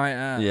from my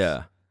ass.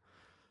 Yeah.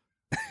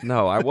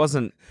 No, I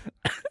wasn't.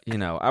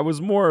 I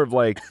was more of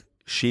like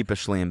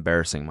sheepishly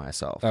embarrassing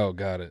myself. Oh,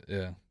 got it.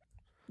 Yeah.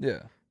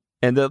 Yeah.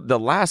 And the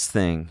last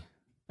thing,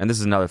 and this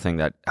is another thing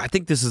that I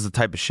think this is the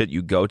type of shit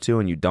you go to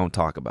and you don't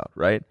talk about,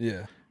 right?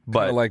 Yeah.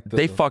 But like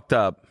they fucked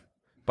up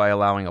by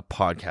allowing a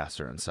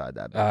podcaster inside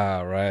that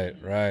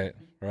building.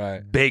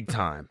 Right. Big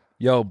time.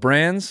 Yo,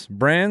 brands,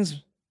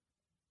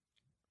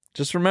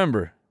 just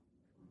remember,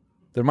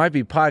 there might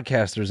be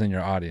podcasters in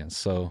your audience,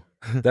 so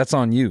that's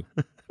on you.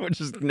 We're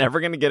just never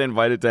going to get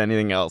invited to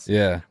anything else.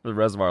 Yeah. For the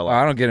rest of our life.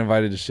 I don't get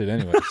invited to shit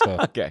anyway, so.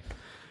 Okay.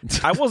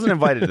 I wasn't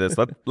invited to this.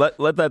 Let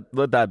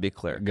that be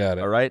clear. Got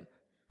it. All right?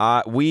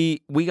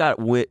 We got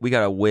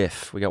a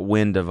whiff. We got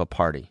wind of a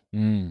party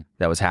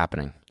that was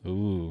happening.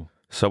 Ooh.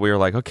 So we were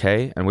like,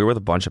 okay, and we were with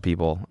a bunch of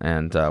people,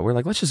 and we were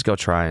like, let's just go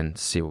try and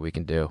see what we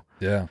can do.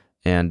 Yeah.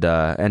 And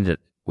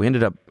we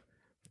ended up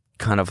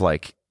kind of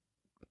like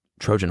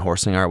Trojan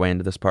horsing our way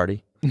into this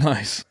party.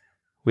 Nice.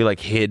 We like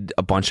hid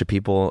a bunch of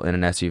people in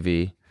an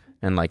SUV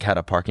and like had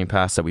a parking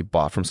pass that we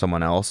bought from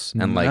someone else,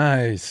 and like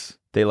nice.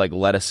 They like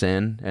let us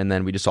in, and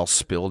then we just all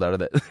spilled out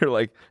of it. They're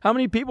like, "How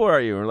many people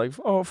are you?" And we're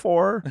like,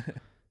 4.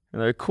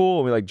 And they're cool.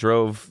 And we like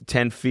drove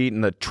 10 feet,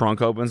 and the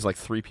trunk opens. Like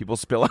 3 people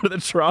spill out of the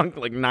trunk.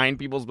 Like 9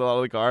 people spill out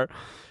of the car,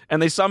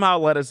 and they somehow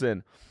let us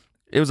in.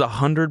 It was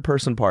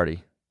 100-person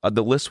party.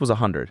 The list was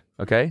 100.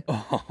 Okay.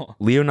 Oh.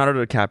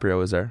 Leonardo DiCaprio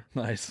was there.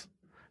 Nice.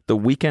 The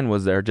Weeknd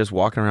was there, just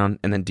walking around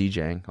and then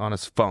DJing on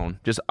his phone,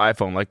 just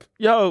iPhone. Like,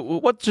 yo,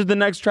 what should the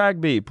next track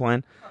be?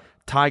 Playing.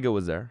 Tyga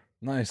was there.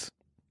 Nice.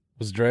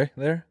 Was Dre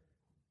there?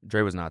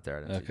 Dre was not there.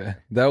 I didn't see.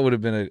 That would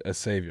have been a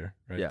savior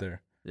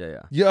there.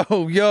 Yeah.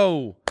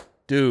 Yo,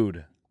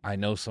 dude, I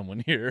know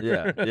someone here.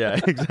 Yeah,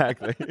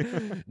 exactly.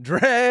 Dre,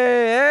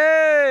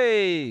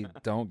 hey!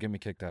 Don't get me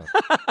kicked out.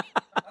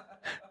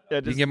 Yeah,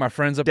 you can get my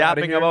friends up out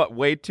of here. Dapping him up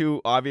way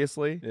too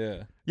obviously.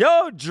 Yeah.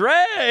 Yo,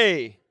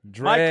 Dre,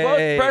 my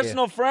close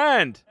personal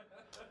friend.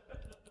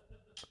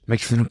 Make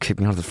sure they don't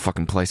kick me out of the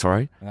fucking place, all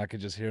right? And I could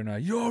just hear now,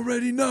 you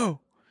already know.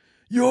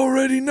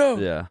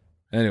 Yeah.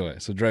 Anyway,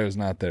 so Dre was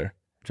not there.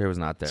 Dre was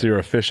not there. So you're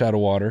a fish out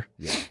of water.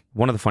 Yeah.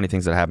 One of the funny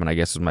things that happened, I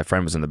guess, was my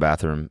friend was in the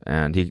bathroom,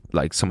 and he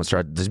someone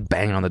started just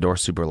banging on the door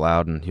super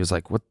loud, and he was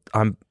like, "What?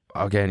 I'm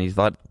okay, and he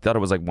thought it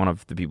was like one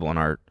of the people on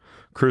our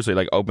crew, so he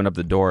like opened up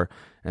the door,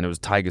 and it was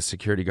Tyga's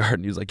security guard,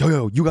 and he was like,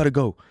 yo, you gotta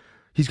go.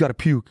 He's gotta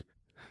puke.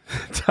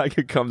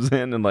 Tyga comes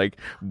in and like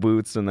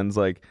boots, and then's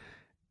like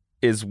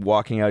is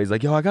walking out. He's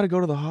like, yo, I gotta go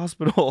to the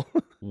hospital.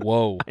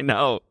 Whoa. I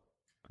know.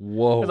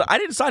 Whoa. I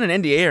didn't sign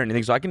an NDA or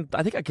anything, so I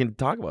think I can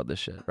talk about this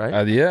shit,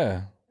 right?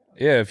 Yeah.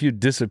 Yeah, if you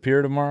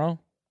disappear tomorrow.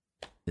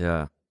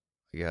 Yeah,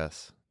 I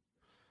guess.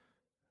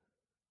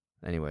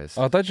 Anyways.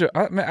 I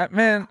thought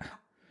man,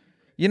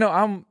 you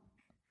know,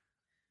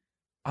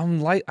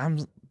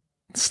 I'm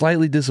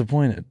slightly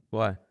disappointed.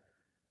 Why?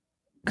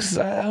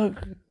 Because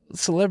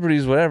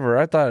celebrities, whatever,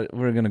 I thought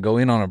we were going to go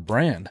in on a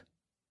brand.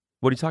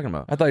 What are you talking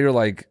about? I thought you were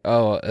like,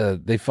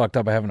 they fucked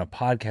up by having a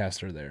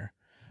podcaster there.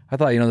 I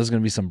thought, there's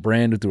going to be some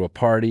brand who threw a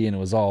party and it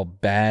was all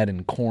bad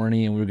and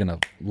corny and we were going to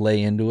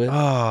lay into it.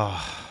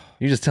 Oh.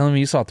 You're just telling me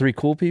you saw 3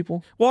 cool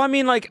people? Well, I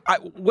mean, like,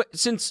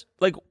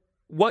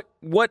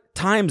 what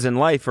times in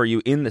life are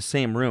you in the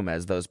same room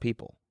as those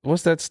people?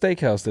 What's that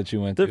steakhouse that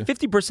you went to?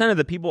 50% of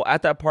the people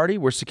at that party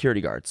were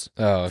security guards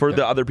okay. for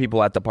the other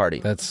people at the party.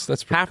 That's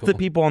pretty half cool. the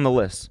people on the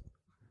list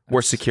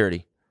were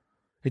security.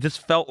 It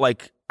just felt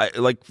like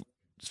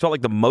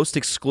the most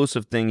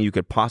exclusive thing you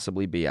could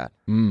possibly be at.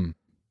 Mm.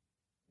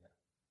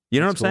 You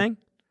know what I'm saying?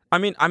 I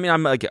mean,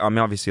 I'm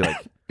obviously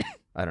like,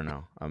 I don't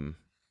know.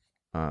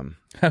 I'm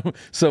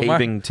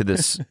caving to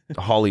this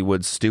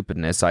Hollywood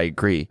stupidness. I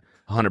agree,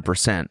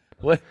 100%.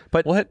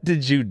 What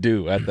did you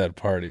do at that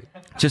party?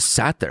 Just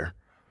sat there.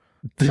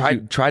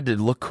 Tried to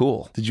look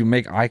cool. Did you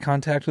make eye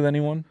contact with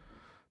anyone?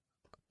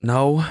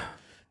 No.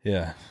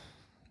 Yeah.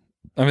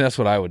 I mean, that's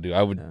what I would do.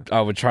 I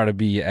would try to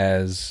be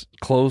as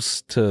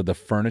close to the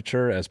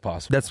furniture as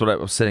possible. That's what I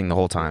was sitting the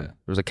whole time. There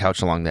was a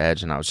couch along the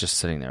edge, and I was just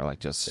sitting there,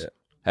 like,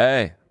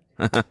 hey,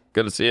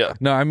 good to see you.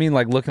 No, I mean,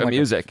 like looking like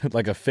music,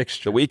 like a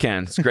fixture. The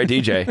Weeknd, it's a great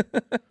DJ.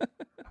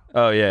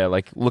 Oh yeah,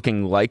 like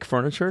looking like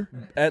furniture.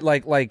 At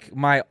like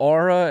my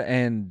aura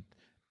and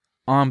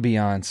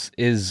ambiance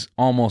is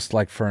almost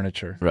like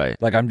furniture. Right.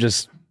 Like I'm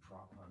just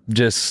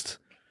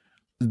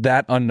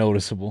that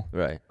unnoticeable.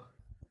 Right.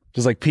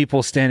 Just like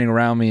people standing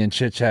around me and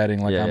chit chatting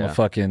like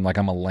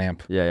I'm a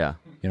lamp. Yeah.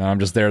 I'm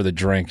just there to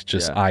drink,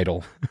 just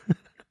idle.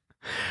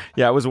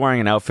 Yeah, I was wearing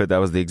an outfit that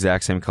was the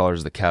exact same color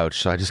as the couch,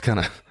 so I just kind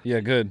of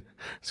good.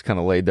 Just kind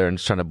of laid there and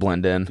just trying to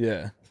blend in.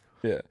 Yeah.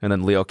 And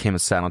then Leo came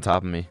and sat on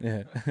top of me.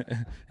 Yeah.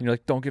 And you're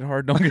like, don't get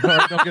hard, don't get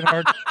hard, don't get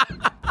hard.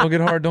 Don't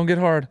get hard, don't get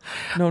hard.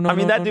 No. I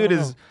mean, that dude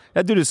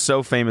dude is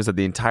so famous that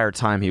the entire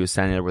time he was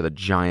standing there with a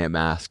giant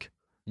mask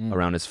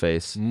around his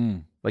face.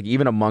 Like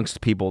even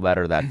amongst people that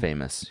are that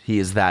famous, he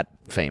is that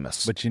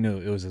famous. But you knew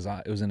it was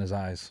it was in his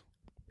eyes.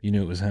 You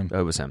knew it was him.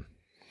 It was him.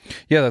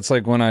 Yeah, that's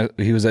like when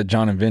he was at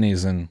John and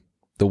Vinny's and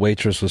the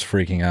waitress was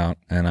freaking out,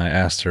 and I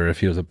asked her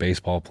if he was a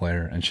baseball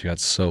player, and she got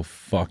so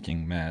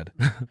fucking mad.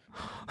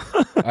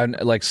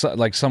 Like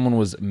someone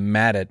was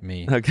mad at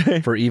me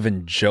for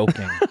even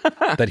joking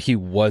that he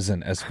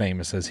wasn't as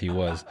famous as he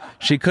was.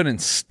 She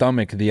couldn't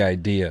stomach the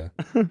idea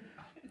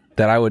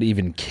that I would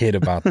even kid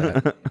about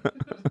that.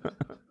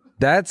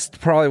 That's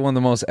probably one of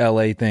the most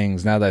LA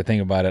things, now that I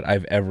think about it,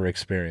 I've ever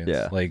experienced.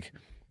 Yeah. Like,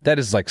 that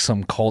is like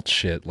some cult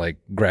shit, like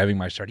grabbing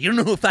my shirt. You don't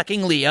know who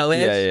fucking Leo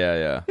is?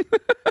 Yeah.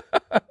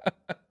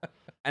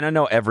 And I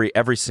know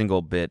every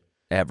single bit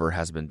ever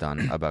has been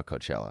done about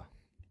Coachella,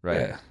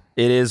 right? Yeah.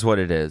 It is what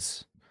it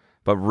is.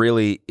 But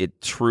really, it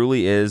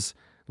truly is,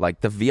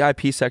 like the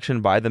VIP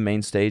section by the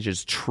main stage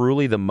is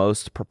truly the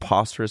most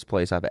preposterous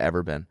place I've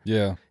ever been.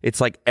 Yeah.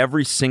 It's like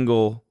every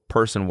single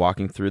person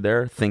walking through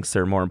there thinks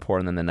they're more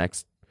important than the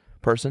next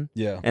person.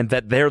 Yeah. And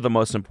that they're the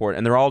most important.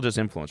 And they're all just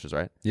influencers,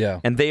 right?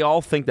 Yeah. And they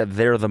all think that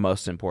they're the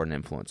most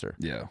important influencer.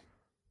 Yeah.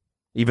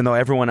 Even though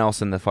everyone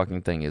else in the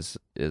fucking thing is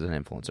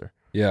an influencer.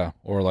 Yeah.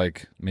 Or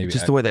like maybe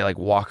just the way they like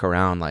walk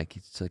around, like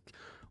it's like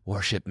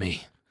worship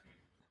me.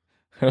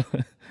 Or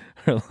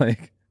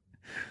like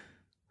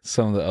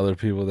some of the other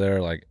people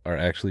there like are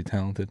actually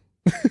talented.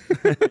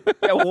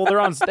 Yeah, well,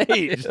 they're on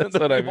stage. That's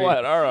what I mean.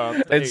 Are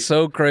on stage. It's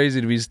so crazy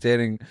to be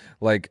standing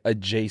like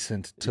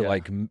adjacent to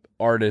like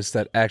artists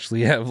that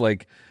actually have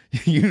like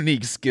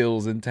unique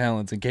skills and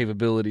talents and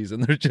capabilities,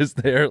 and they're just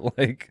there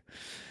like,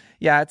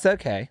 yeah, it's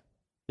okay.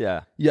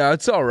 Yeah,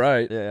 it's all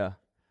right. Yeah.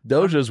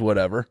 Doja's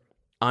whatever.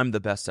 I'm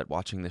the best at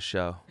watching this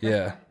show.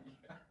 Yeah.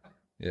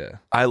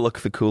 I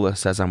look the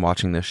coolest as I'm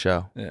watching this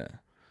show. Yeah.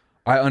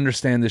 I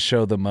understand this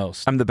show the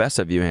most. I'm the best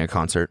at viewing a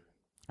concert.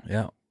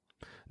 Yeah.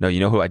 No, you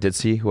know who I did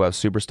see, who I was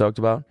super stoked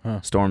about?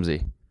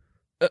 Stormzy.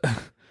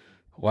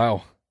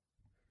 Wow.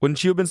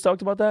 Wouldn't you have been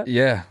stoked about that?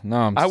 Yeah.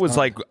 No, I was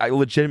like, I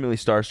legitimately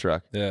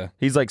starstruck. Yeah.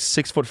 He's like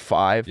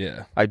 6'5".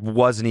 Yeah. I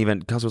wasn't even,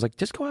 because I was like,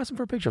 just go ask him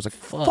for a picture. I was like,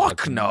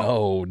 fuck no.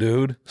 No,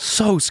 dude.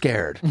 So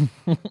scared.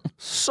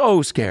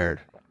 So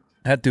scared.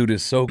 That dude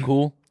is so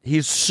cool.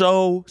 He's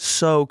so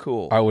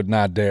cool. I would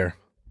not dare.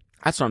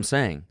 That's what I'm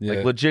saying. Yeah.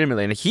 Like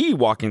legitimately. And he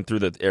walking through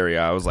the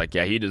area, I was like,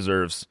 yeah, he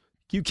deserves,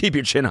 you keep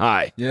your chin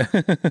high. Yeah.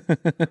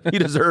 You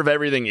deserve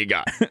everything you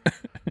got.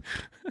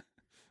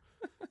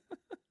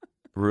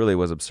 Really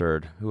was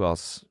absurd. Who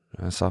else?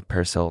 I saw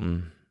Paris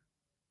Hilton.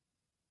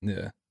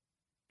 Yeah.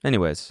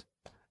 Anyways,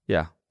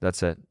 yeah,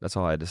 that's it. That's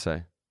all I had to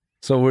say.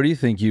 So where do you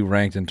think you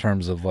ranked in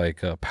terms of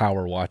like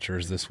power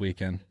watchers this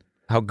weekend?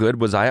 How good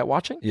was I at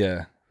watching?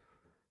 Yeah.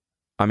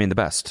 I mean, the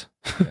best.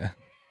 Yeah.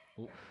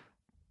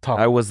 Top.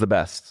 I was the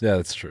best. Yeah,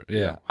 that's true.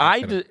 Yeah.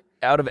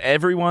 Out of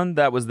everyone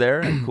that was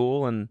there and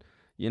cool and,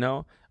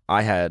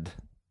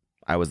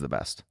 I was the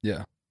best.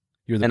 Yeah.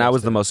 I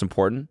was the most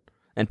important,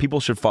 and people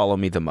should follow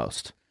me the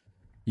most.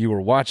 You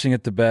were watching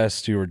it the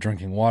best. You were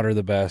drinking water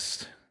the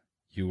best.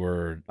 You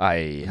were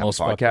I have a most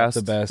fucked podcast. up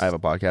the best. I have a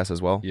podcast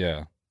as well.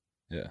 Yeah.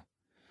 Yeah.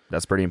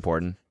 That's pretty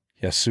important.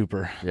 Yeah,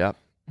 super. Yep.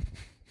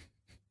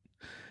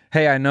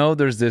 Hey, I know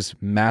there's this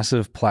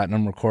massive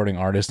platinum recording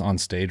artist on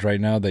stage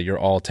right now that you're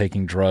all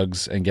taking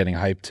drugs and getting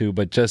hyped to,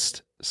 but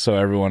just so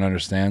everyone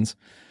understands,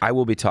 I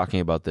will be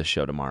talking about this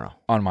show tomorrow.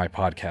 On my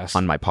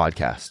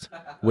podcast.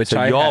 Which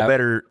so y'all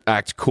better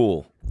act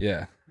cool.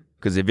 Yeah.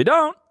 Because if you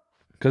don't...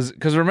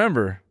 Because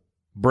remember,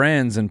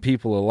 brands and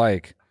people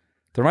alike,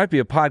 there might be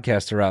a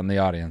podcaster out in the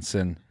audience,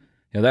 and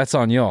that's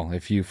on y'all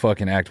if you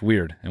fucking act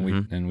weird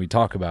and we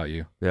talk about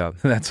you. Yeah.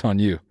 That's on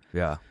you.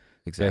 Yeah,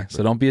 exactly. Okay?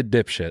 So don't be a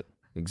dipshit.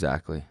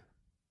 Exactly.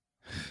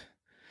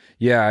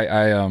 Yeah,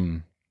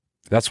 I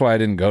that's why I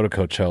didn't go to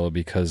Coachella,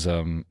 because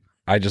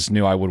I just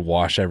knew I would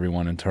wash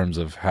everyone in terms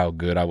of how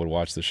good I would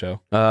watch the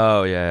show.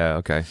 Oh, yeah,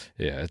 okay.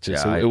 Yeah, it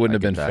just it wouldn't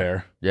have been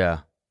fair. Yeah.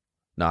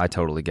 No, I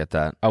totally get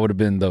that. I would have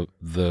been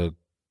the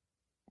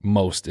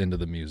most into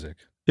the music.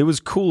 It was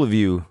cool of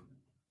you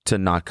to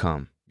not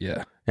come.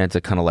 Yeah. And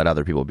to kind of let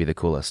other people be the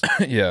coolest.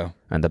 Yeah.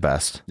 And the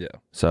best. Yeah.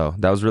 So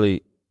that was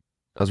really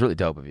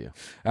dope of you.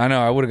 I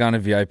know. I would have gone to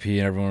VIP and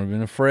everyone would have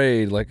been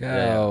afraid. Like,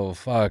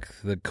 fuck,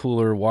 the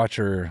cooler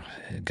watcher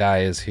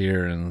guy is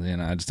here.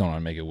 And, I just don't want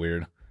to make it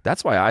weird.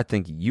 That's why I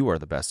think you are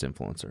the best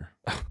influencer.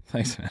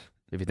 Thanks, man.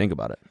 If you think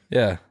about it.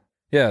 Yeah.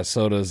 Yeah.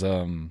 So does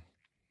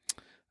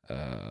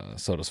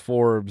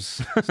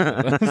Forbes.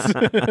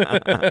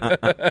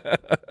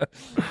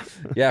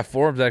 Yeah,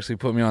 Forbes actually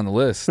put me on the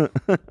list.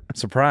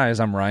 Surprise,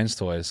 I'm Ryan's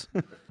Toys.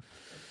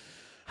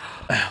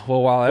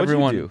 Well, while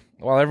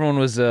everyone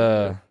was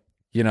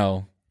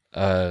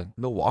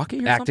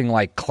Milwaukee acting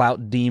like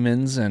clout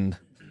demons and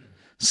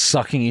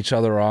sucking each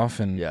other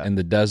off in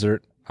the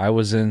desert, I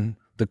was in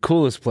the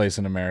coolest place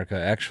in America,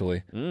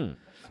 actually.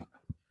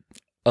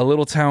 A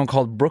little town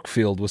called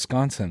Brookfield,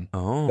 Wisconsin.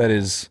 Oh. That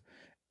is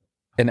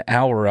an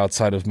hour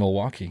outside of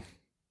Milwaukee.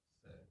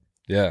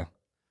 Yeah.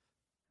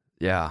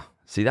 Yeah.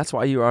 See, that's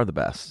why you are the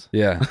best.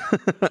 Yeah.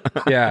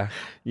 Yeah.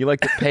 You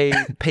like to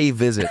pay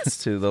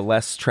visits to the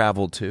less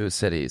traveled to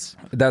cities.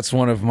 That's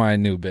one of my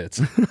new bits.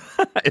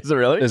 Is it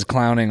really? Is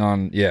clowning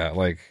on,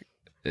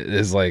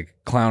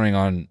 clowning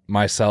on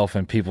myself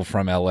and people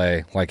from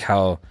LA, like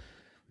how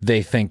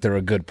they think they're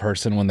a good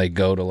person when they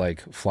go to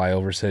like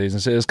flyover cities.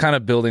 And so it was kind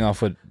of building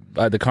off what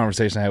the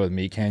conversation I had with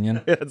Meat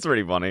Canyon. Yeah, that's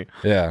pretty funny.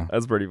 Yeah.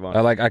 That's pretty funny.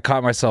 I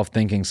caught myself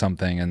thinking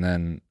something, and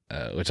then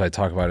which I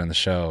talk about in the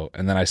show,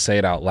 and then I say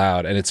it out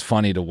loud, and it's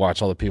funny to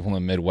watch all the people in the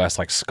Midwest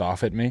like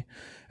scoff at me,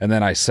 and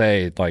then I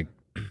say like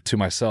to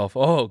myself,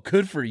 "Oh,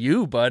 good for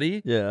you,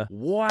 buddy." Yeah.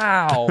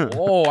 Wow.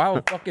 Oh,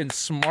 how fucking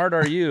smart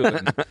are you?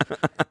 And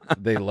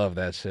they love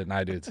that shit, and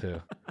I do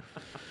too.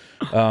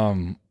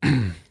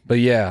 But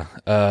yeah,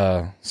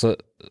 so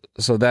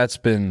that's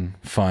been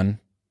fun.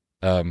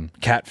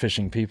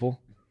 Catfishing people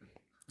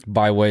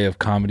by way of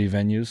comedy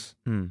venues.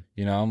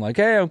 I'm like,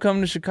 hey, I'm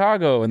coming to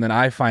Chicago. And then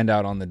I find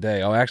out on the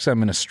day, actually,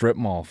 I'm in a strip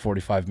mall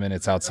 45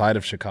 minutes outside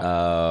of Chicago.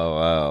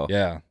 Oh.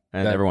 Yeah.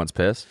 And everyone's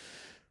pissed?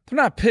 They're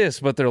not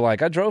pissed, but they're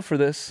like, I drove for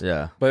this.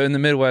 Yeah. But in the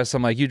Midwest,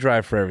 I'm like, you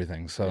drive for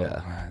everything.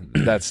 So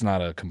that's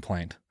not a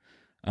complaint.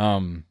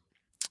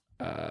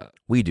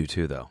 We do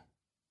too, though.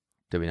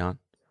 Do we not?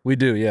 We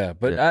do, yeah.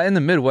 But in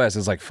the Midwest,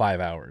 it's like 5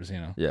 hours,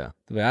 Yeah.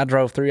 I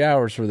drove 3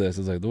 hours for this.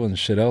 It's like, there wasn't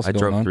shit else going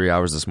on. I drove 3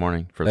 hours this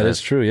morning for this. That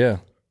is true, yeah.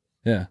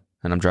 Yeah.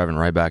 And I'm driving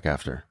right back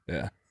after.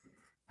 Yeah.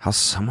 How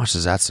much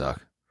does that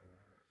suck?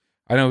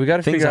 I know, we got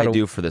to figure out... Things I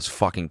do for this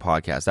fucking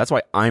podcast. That's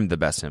why I'm the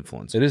best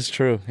influencer. It is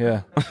true,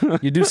 yeah.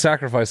 You do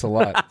sacrifice a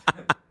lot.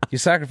 You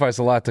sacrifice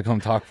a lot to come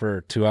talk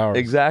for 2 hours.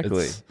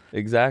 Exactly.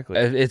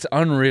 It's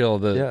unreal,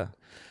 the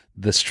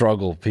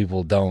struggle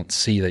people don't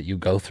see that you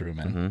go through,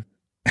 man.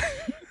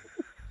 Mm-hmm.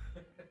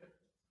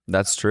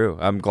 That's true.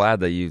 I'm glad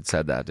that you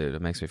said that, dude.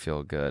 It makes me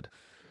feel good.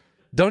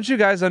 Don't you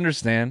guys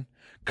understand?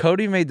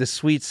 Cody made the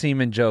sweet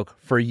semen joke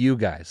for you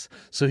guys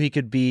so he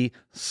could be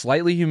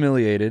slightly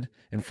humiliated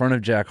in front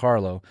of Jack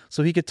Harlow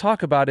so he could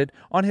talk about it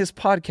on his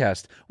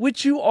podcast,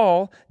 which you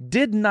all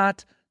did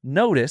not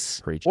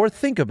notice or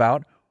think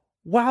about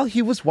while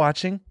he was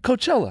watching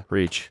Coachella.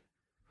 Preach.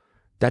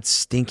 That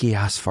stinky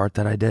ass fart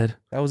that I did.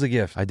 That was a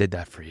gift. I did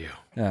that for you.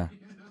 Yeah.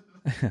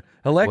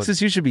 Alexis,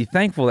 you should be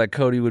thankful that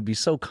Cody would be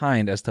so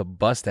kind as to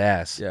bust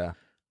ass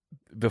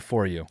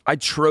before you. I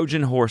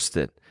Trojan horsed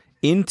it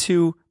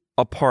into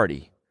a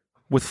party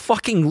with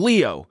fucking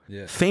Leo,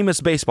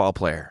 famous baseball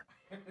player.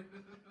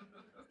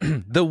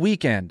 The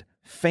Weeknd,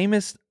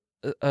 famous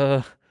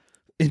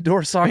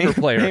indoor soccer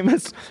player.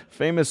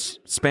 Famous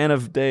span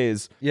of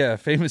days. Yeah,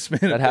 famous span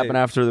of days. That happened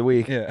after the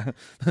week. Yeah.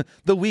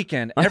 The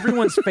Weeknd,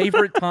 everyone's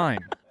favorite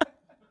time.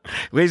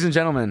 Ladies and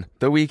gentlemen,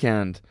 The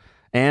Weeknd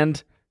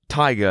and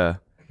Tyga,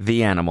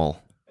 the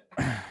animal.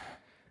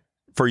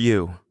 For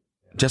you,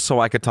 just so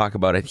I could talk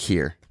about it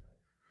here.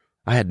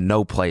 I had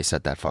no place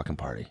at that fucking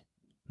party.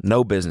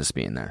 No business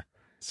being there.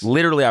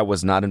 Literally, I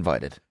was not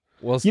invited.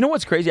 Well, you know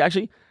what's crazy?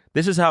 Actually,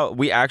 this is how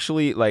we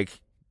actually,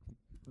 like,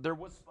 there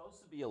was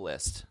supposed to be a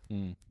list.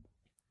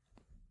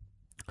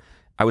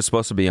 I was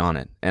supposed to be on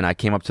it, and I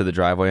came up to the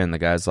driveway, and the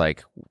guy's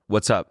like,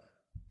 "What's up?"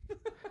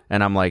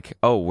 And I'm like,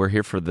 "Oh, we're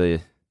here for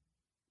the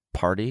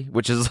party,"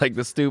 which is like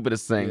the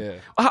stupidest thing.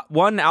 Yeah.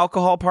 One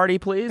alcohol party,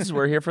 please.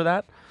 We're here for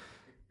that.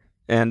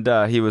 And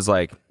he was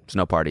like, "There's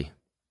no party."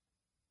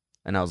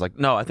 And I was like,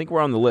 "No, I think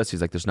we're on the list."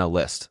 He's like, "There's no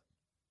list."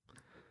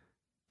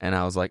 And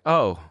I was like,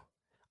 "Oh,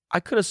 I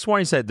could have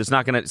sworn he said it's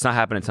not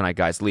happening tonight,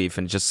 guys. Leave."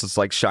 And just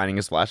like shining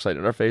his flashlight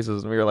in our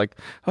faces, and we were like,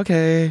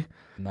 "Okay."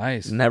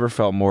 Nice. Never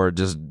felt more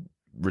just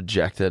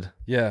rejected.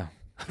 Yeah.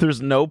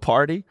 There's no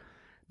party.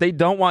 They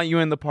don't want you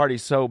in the party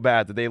so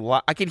bad that they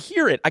I can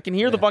hear it. I can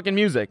hear the fucking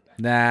music.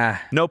 Nah.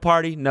 No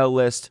party, no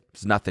list.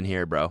 There's nothing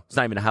here, bro. It's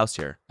not even a house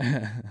here.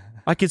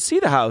 I can see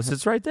the house.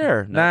 It's right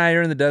there. No. Nah,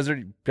 you're in the desert.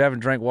 You haven't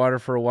drank water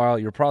for a while.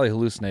 You're probably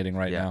hallucinating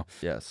right now.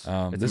 Yes. This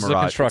a is mirage.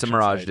 a construction It's a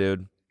mirage, site.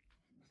 dude.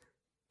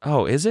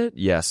 Oh, is it?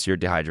 Yes, you're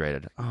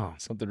dehydrated. Oh.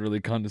 Something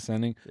really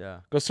condescending. Yeah.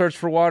 Go search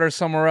for water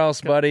somewhere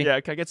else, buddy. Yeah,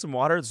 can I get some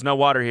water? There's no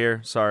water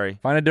here. Sorry.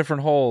 Find a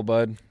different hole,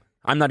 bud.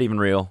 I'm not even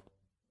real.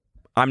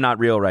 I'm not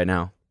real right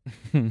now.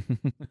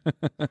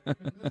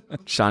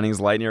 Shining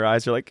his light in your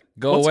eyes. You're like,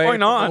 go what's away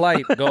going on? From the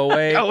light. Go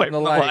away, Go away from the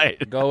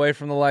light. Go away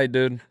from the light,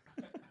 dude.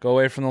 Go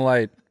away from the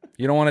light.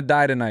 You don't want to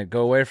die tonight.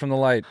 Go away from the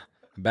light.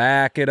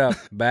 Back it up.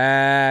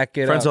 Back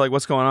it Friends up. are like,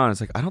 what's going on? It's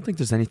like, I don't think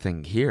there's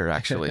anything here,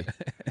 actually.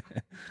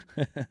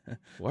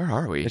 Where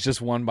are we? It's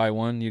just one by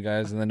one, you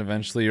guys, and then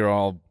eventually you're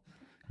all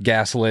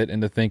gaslit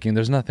into thinking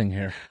there's nothing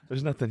here.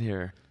 There's nothing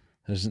here.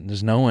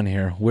 There's no one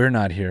here. We're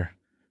not here.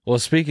 Well,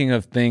 speaking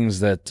of things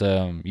that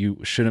you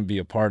shouldn't be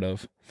a part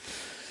of,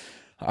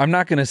 I'm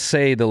not going to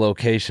say the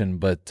location,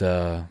 but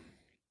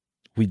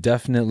we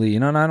definitely,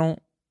 and I don't,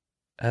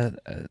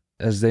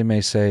 as they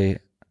may say,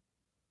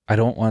 I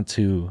don't want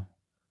to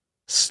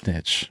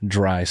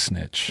dry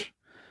snitch,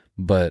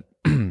 but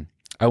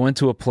I went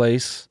to a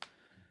place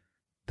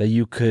that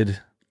you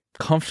could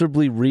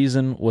comfortably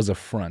reason was a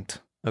front.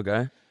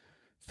 Okay.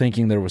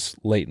 Thinking there was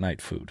late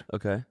night food.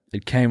 Okay.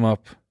 It came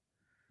up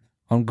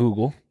on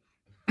Google.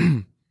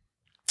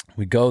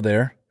 We go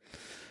there.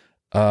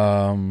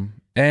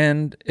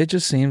 And it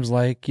just seems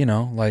like,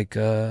 like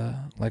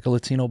a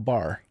Latino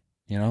bar.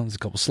 There's a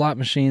couple slot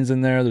machines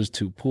in there. There's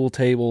 2 pool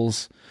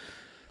tables.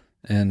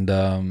 And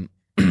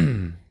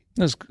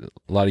there's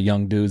a lot of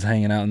young dudes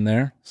hanging out in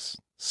there.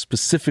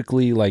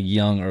 Specifically like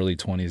young, early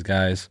 20s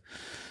guys.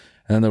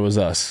 And then there was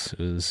us. It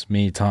was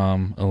me,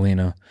 Tom,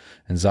 Alina,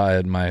 and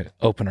Zayed, my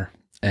opener.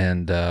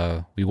 And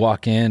we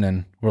walk in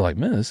and we're like,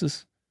 man,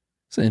 it's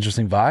an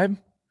interesting vibe.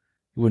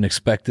 You wouldn't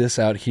expect this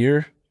out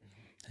here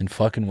in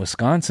fucking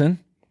Wisconsin.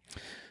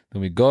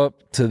 Then we go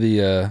up to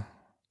the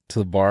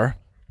bar,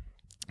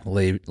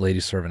 lady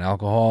serving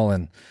alcohol,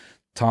 and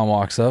Tom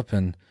walks up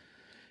and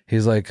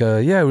he's like,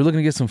 yeah, we're looking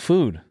to get some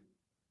food.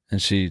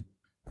 And she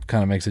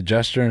kind of makes a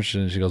gesture and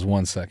she goes,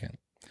 1 second.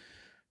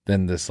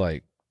 Then this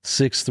like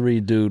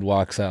 6'3" dude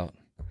walks out.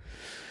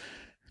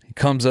 He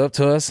comes up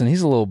to us and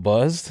he's a little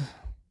buzzed.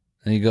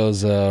 And he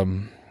goes, what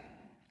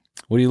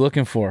are you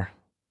looking for?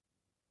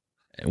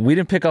 And we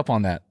didn't pick up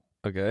on that.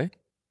 Okay.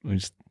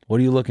 What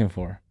are you looking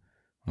for?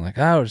 I'm like,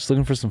 we're just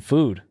looking for some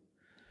food.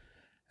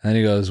 And then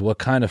he goes, what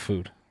kind of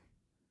food?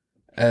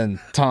 And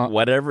Tom,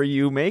 whatever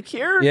you make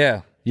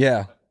here?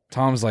 Yeah.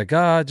 Tom's like,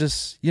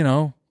 just,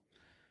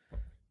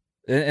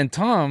 And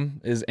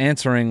Tom is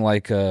answering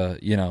like,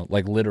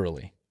 like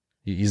literally.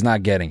 He's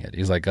not getting it.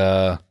 He's like,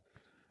 I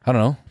don't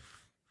know,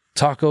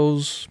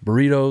 tacos,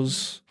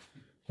 burritos,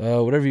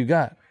 whatever you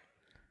got.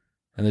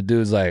 And the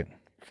dude's like,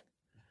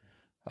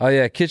 oh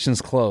yeah,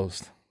 kitchen's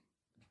closed.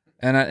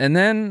 And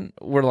then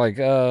we're like,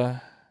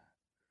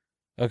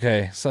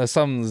 okay, so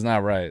something's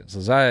not right. So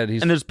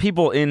Zayed, and there's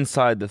people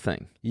inside the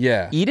thing.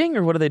 Yeah. Eating,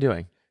 or what are they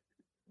doing?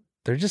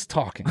 They're just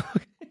talking.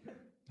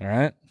 All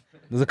right.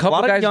 There's a couple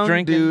lot guys of young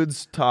drinking,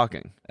 dudes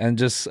talking, and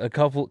just a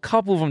couple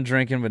of them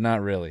drinking, but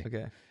not really.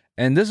 Okay.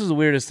 And this is the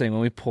weirdest thing.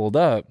 When we pulled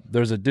up,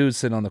 there's a dude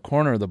sitting on the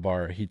corner of the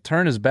bar. He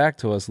turned his back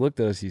to us, looked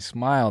at us, he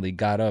smiled, he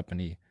got up, and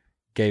he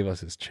gave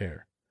us his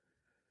chair.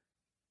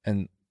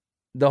 And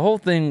the whole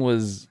thing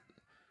was,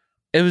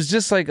 it was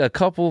just like a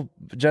couple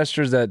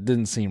gestures that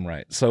didn't seem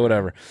right. So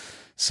whatever.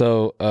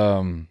 So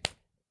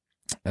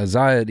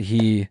Zayed,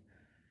 he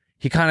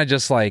kind of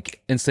just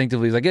like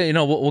instinctively, he's like, yeah,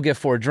 we'll get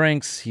 4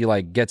 drinks. He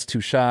like gets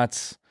 2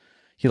 shots.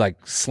 He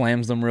like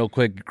slams them real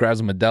quick,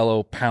 grabs a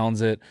Modelo,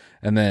 pounds it,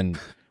 and then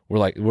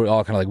we're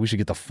all kind of like, we should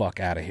get the fuck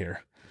out of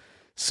here.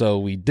 So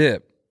we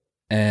dip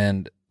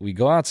and we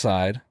go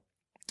outside,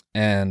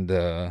 and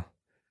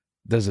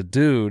there's a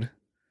dude,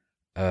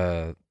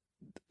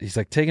 he's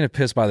like taking a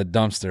piss by the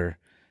dumpster,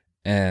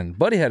 And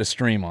Buddy had a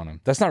stream on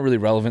him. That's not really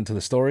relevant to the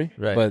story,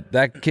 Right. but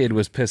that kid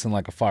was pissing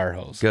like a fire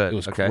hose. Good. It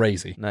was Okay.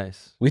 crazy.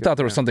 Nice. We Good thought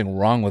there for was him. something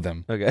wrong with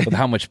him with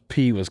how much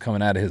pee was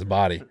coming out of his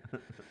body.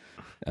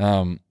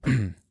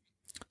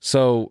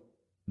 So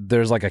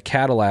there's like a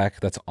Cadillac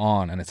that's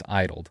on and it's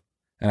idled.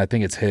 And I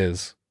think it's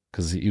his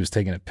because he was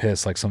taking a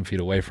piss like some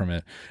feet away from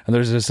it. And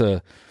there's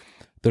a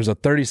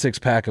 36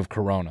 pack of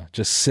Corona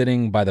just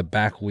sitting by the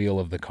back wheel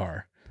of the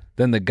car.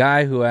 Then the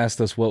guy who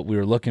asked us what we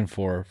were looking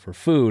for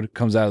food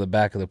comes out of the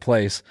back of the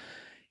place.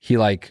 He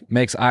like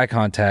makes eye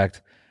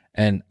contact,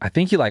 and I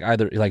think he like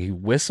either like he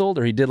whistled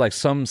or he did like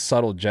some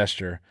subtle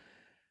gesture,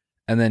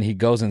 and then he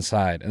goes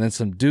inside. And then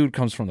some dude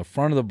comes from the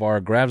front of the bar,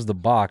 grabs the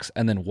box,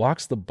 and then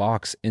walks the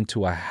box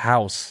into a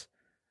house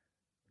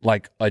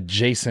like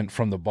adjacent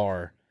from the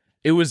bar.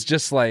 It was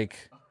just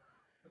like,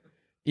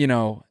 you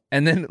know,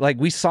 and then like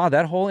we saw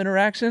that whole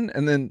interaction,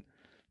 and then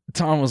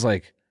Tom was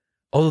like,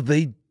 "Oh,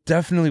 they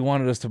definitely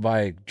wanted us to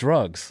buy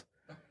drugs."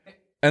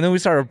 And then we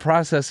started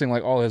processing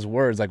like all his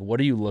words. Like, what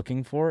are you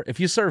looking for? If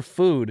you serve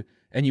food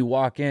and you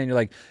walk in, you're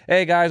like,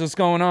 "Hey guys, what's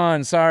going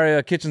on?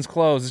 Sorry, kitchen's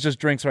closed. It's just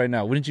drinks right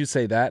now." Wouldn't you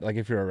say that? Like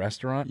if you're a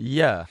restaurant?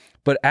 Yeah.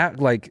 But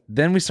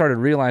then we started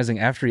realizing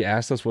after he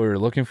asked us what we were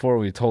looking for,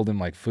 we told him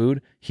like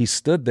food. He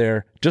stood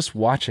there just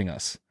watching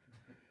us.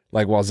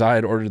 Like while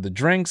Zayed ordered the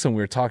drinks and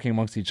we were talking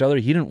amongst each other,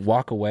 he didn't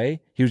walk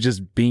away. He was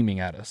just beaming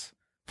at us.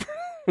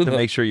 To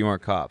make sure you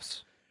weren't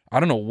cops. I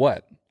don't know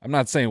what. I'm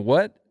not saying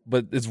what,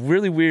 but it's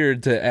really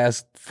weird to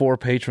ask 4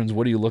 patrons,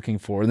 "What are you looking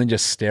for?" and then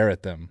just stare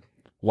at them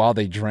while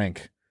they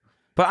drink.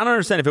 But I don't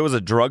understand, if it was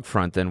a drug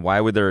front, then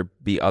why would there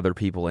be other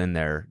people in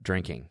there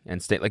drinking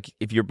and stay? Like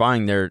if you're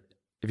going there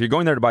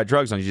to buy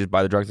drugs, don't you just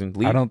buy the drugs and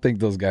leave? I don't think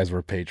those guys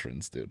were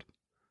patrons, dude.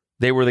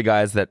 They were the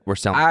guys that were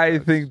selling. I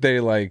think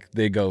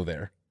they go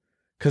there.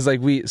 Cause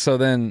like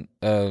then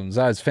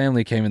Zayed's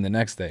family came in the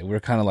next day. We were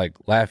kind of like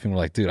laughing. We're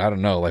like, dude, I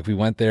don't know. Like we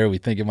went there. We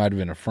think it might have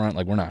been a front.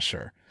 Like we're not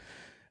sure.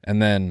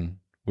 And then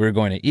we were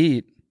going to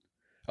eat.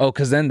 Oh,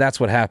 cause then that's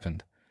what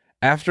happened.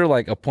 After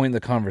like a point in the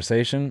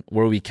conversation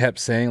where we kept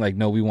saying like,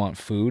 "No, we want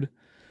food."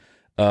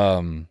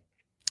 The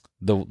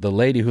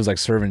lady who's like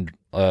serving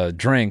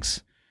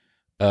drinks,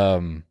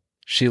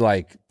 she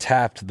like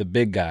tapped the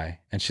big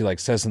guy and she like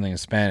says something in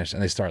Spanish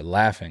and they start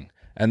laughing.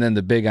 And then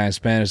the big guy in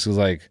Spanish was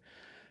like,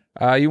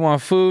 "You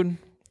want food?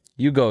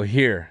 You go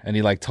here." And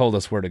he like told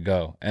us where to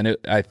go. And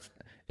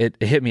it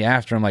hit me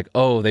after. I'm like,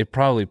 oh, they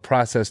probably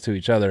processed to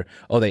each other,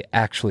 "Oh, they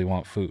actually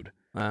want food."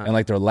 And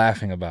like they're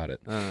laughing about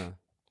it.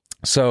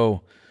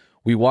 So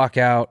we walk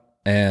out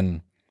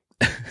and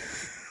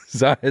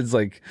Zayed's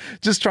like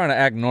just trying to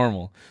act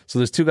normal. So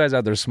there's 2 guys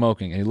out there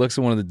smoking and he looks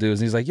at one of the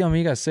dudes and he's like, "Yo, man,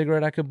 you got a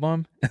cigarette I could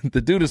bum?" And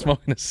the dude is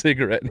smoking a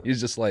cigarette and he's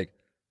just like,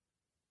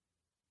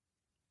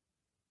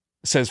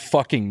 says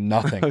fucking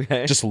nothing.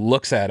 Okay. Just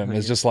looks at him.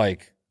 It's just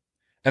like,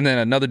 and then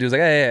another dude's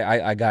like, "Hey,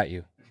 I got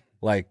you,"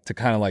 like to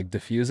kind of like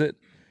diffuse it.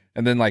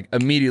 And then like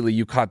immediately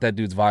you caught that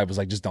dude's vibe was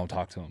like, just don't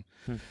talk to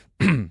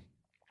him.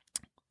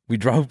 We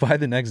drove by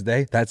the next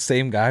day. That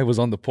same guy was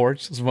on the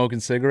porch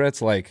smoking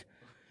cigarettes. Like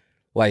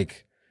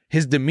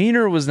his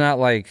demeanor was not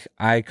like,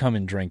 "I come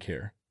and drink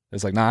here."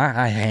 It's like, "Nah,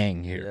 I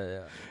hang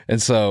here." Yeah. And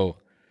so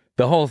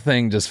the whole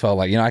thing just felt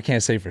like, I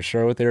can't say for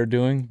sure what they were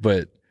doing,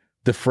 but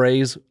the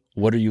phrase,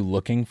 "What are you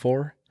looking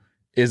for?"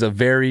 is a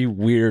very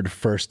weird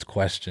first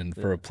question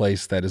for a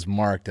place that is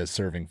marked as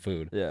serving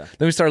food. Yeah.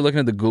 Then we started looking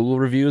at the Google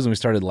reviews and we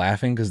started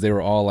laughing because they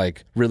were all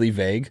like really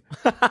vague.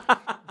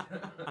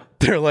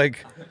 They're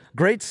like,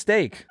 "Great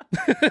steak."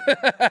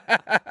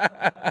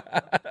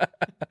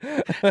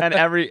 And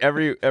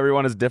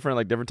everyone is different,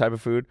 like different type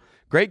of food.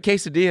 Great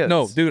quesadillas.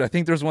 No, dude, I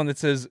think there's one that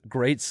says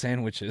great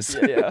sandwiches.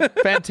 Yeah.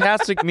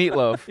 Fantastic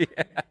meatloaf.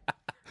 Yeah.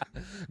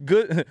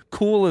 Good,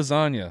 cool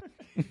lasagna.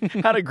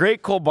 Had a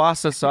great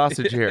kielbasa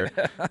sausage here.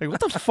 Like,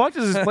 what the fuck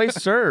does this place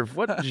serve?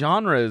 What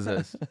genre is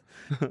this?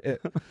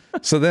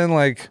 So then,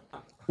 like,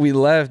 we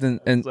left,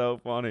 and so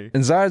funny.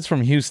 And Zayed's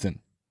from Houston,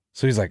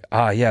 so he's like,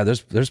 yeah,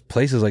 there's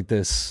places like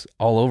this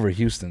all over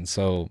Houston,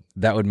 so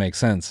that would make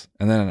sense.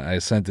 And then I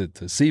sent it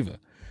to Siva,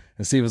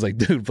 and Siva's like,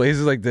 "Dude,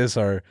 places like this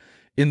are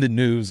in the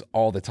news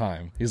all the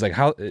time." He's like,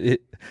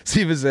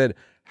 Siva said,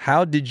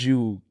 "How did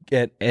you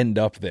end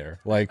up there?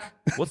 Like,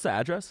 what's the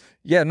address?"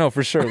 Yeah, no,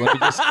 for sure. Let me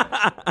just.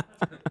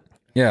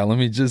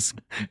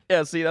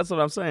 Yeah, see, that's what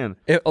I'm saying.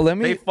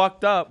 They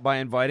fucked up by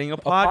inviting a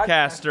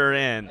podcaster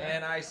in.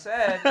 And I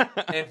said,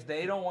 if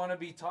they don't want to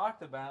be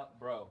talked about,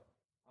 bro,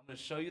 I'm going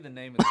to show you the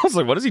name of this. I was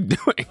like, what is he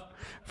doing?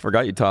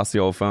 Forgot you tossed the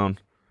old phone.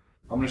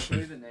 I'm going to show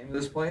you the name of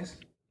this place.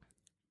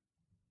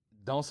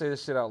 Don't say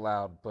this shit out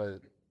loud,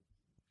 but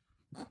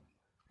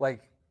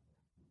like,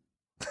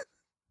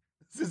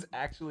 this is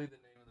actually the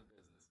name of the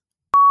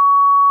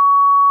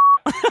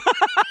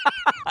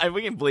business.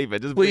 We can bleep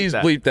it. Just please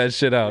bleep that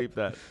shit out. Bleep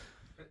that.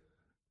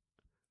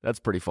 That's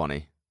pretty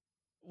funny.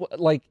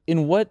 Like,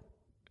 in what?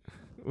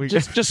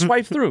 Just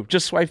swipe through.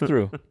 Just swipe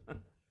through.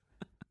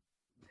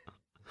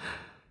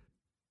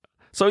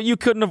 So you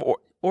couldn't have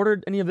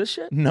ordered any of this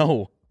shit?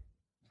 No.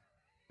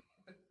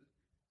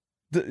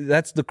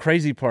 That's the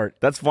crazy part.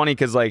 That's funny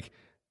because, like,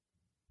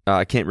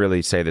 I can't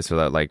really say this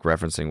without like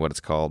referencing what it's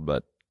called,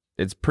 but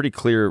it's pretty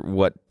clear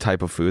what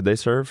type of food they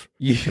serve.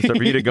 Yeah. So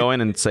for you to go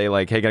in and say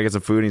like, "Hey, can I get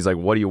some food?" and he's like,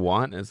 "What do you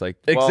want?" And it's like,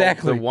 well,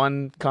 exactly the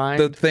one kind,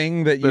 the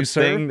thing that you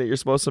serve, thing that you're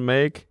supposed to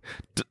make.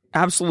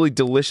 Absolutely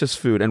delicious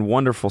food and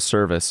wonderful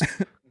service.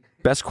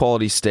 Best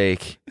quality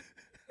steak.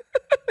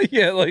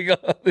 Yeah, like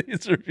all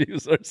these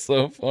reviews are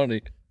so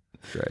funny.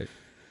 Right.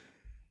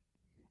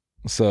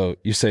 So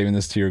you saving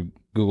this to your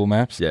Google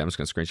Maps? Yeah, I'm just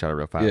gonna screenshot it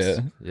real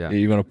fast. Yeah.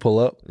 You gonna pull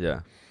up? Yeah.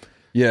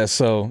 Yeah.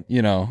 So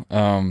I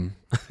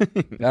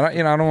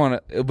don't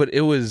want to, but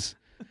it was.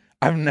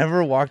 I've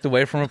never walked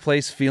away from a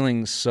place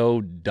feeling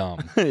so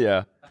dumb.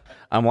 Yeah,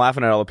 I'm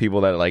laughing at all the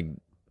people that like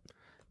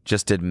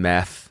just did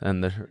meth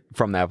and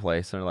from that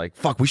place, and they're like,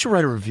 "Fuck, we should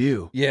write a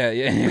review." Yeah,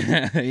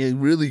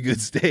 really good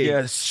steak.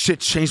 Yeah, this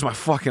shit changed my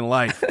fucking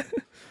life,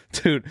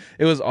 dude.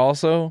 It was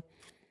also,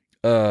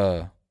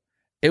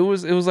 it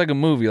was like a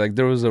movie. Like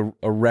there was a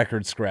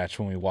record scratch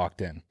when we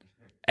walked in.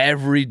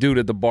 Every dude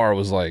at the bar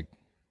was like,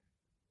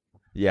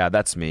 "Yeah,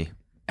 that's me."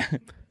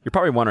 You're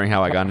probably wondering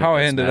how I got into how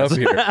I this ended mess. up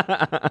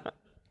here.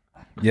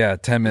 Yeah,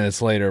 10 minutes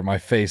later, my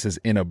face is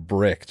in a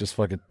brick. Just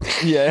fucking.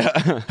 Yeah.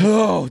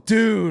 Oh,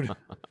 dude,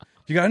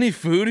 you got any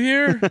food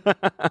here?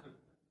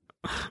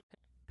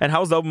 And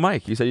how was the open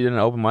mic? You said you did an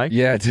open mic?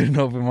 Yeah, I did an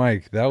open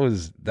mic. That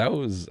was.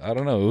 I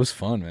don't know. It was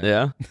fun, man.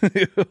 Yeah.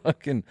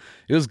 It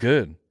was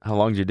good. How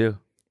long did you do?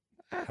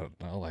 I don't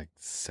know, like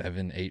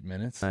 7-8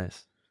 minutes.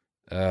 Nice.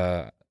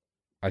 I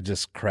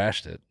just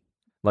crashed it.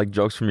 Like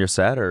jokes from your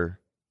set or?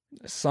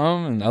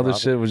 Some and other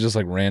shit was just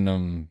like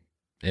random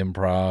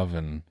improv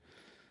and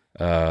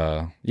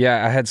I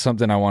had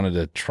something I wanted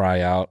to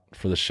try out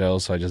for the show,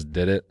 so I just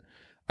did it.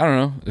 I don't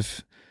know if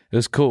it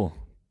was cool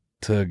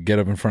to get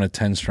up in front of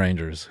 10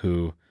 strangers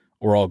who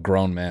were all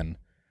grown men.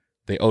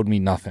 They owed me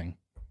nothing,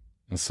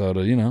 and so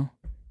to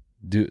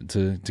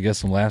to get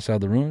some laughs out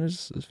of the room,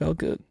 it felt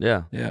good.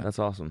 Yeah, that's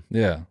awesome.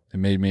 Yeah, it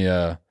made me.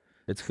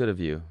 It's good of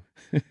you.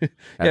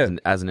 As an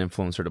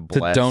influencer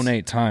to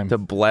donate time to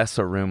bless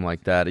a room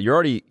like that. You're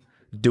already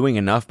doing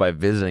enough by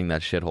visiting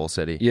that shithole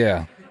city.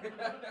 Yeah.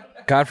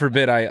 God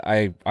forbid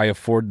I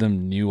afford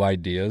them new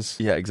ideas.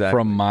 Yeah, exactly.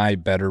 From my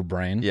better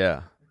brain.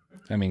 Yeah.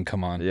 I mean,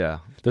 come on. Yeah.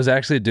 There's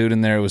actually a dude in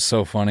there. It was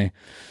so funny.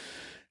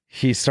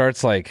 He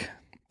starts like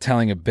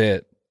telling a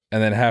bit,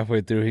 and then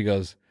halfway through he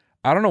goes,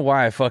 "I don't know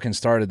why I fucking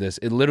started this.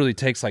 It literally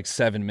takes like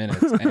 7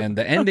 minutes, and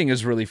the ending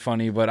is really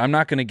funny, but I'm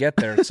not going to get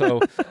there.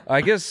 So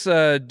I guess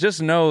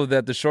just know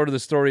that the short of the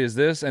story is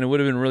this, and it would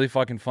have been really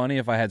fucking funny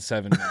if I had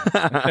 7 minutes."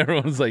 And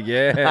everyone's like,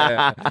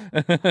 "Yeah."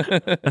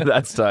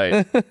 That's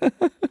tight.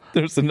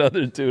 There's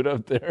another dude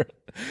up there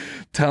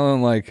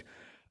telling like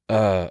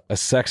a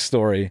sex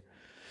story,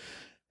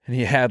 and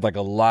he had like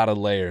a lot of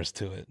layers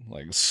to it,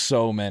 like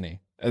so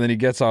many. And then he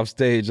gets off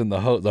stage, and the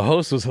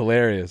host was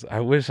hilarious. I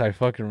wish I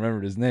fucking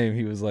remembered his name.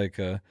 He was like,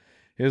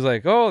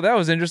 "Oh, that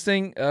was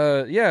interesting.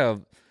 Yeah,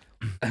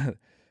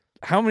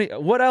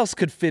 what else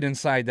could fit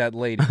inside that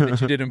lady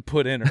that you didn't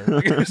put in her?"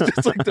 Like, it was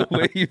just like the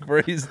way he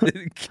phrased it,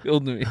 it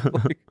killed me.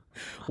 Like,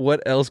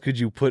 what else could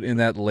you put in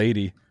that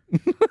lady?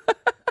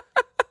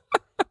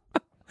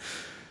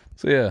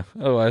 So yeah,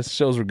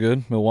 shows were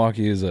good.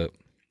 Milwaukee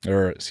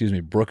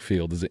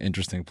Brookfield is an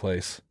interesting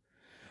place.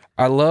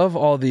 I love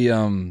all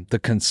the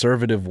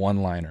conservative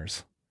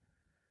one-liners,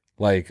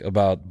 like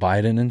about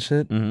Biden and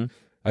shit. Mm-hmm.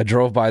 I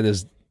drove by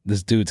this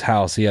dude's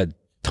house. He had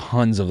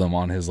tons of them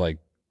on his like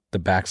the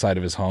backside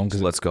of his home.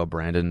 "Let's go,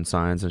 Brandon"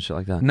 signs and shit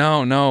like that.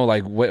 No,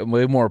 like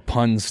way more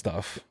pun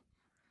stuff,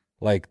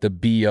 like the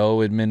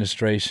BO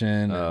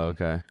administration. Oh,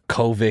 okay.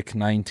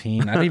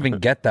 COVID-19. I didn't even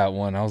get that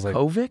one. I was like,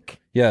 Kovic?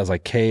 Yeah, it was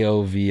like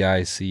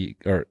KOVIC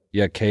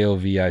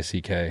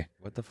KOVICK.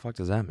 What the fuck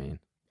does that mean?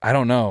 I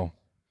don't know.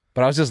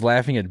 But I was just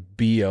laughing at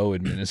BO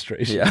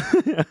administration. Yeah.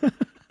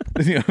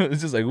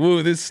 It's just like,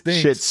 whoa, this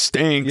stinks. Shit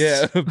stinks.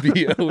 Yeah,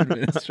 BO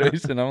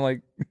administration. I'm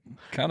like,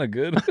 kind of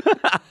good.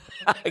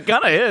 It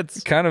kind of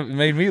hits. Kind of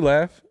made me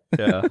laugh.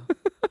 Yeah.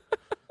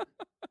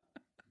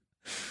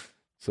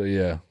 So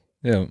yeah,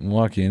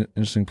 Milwaukee,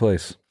 interesting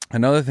place.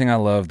 Another thing I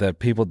love that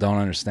people don't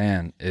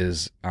understand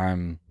is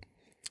I'm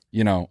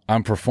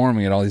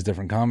performing at all these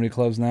different comedy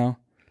clubs now.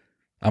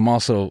 I'm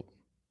also,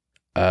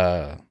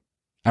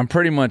 I'm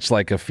pretty much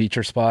like a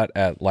feature spot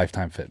at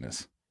Lifetime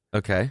Fitness.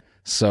 Okay.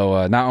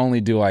 So not only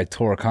do I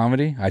tour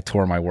comedy, I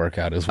tour my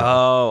workout as well.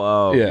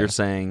 Oh, yeah. You're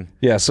saying.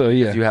 Yeah, so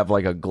yeah. You have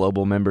like a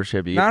global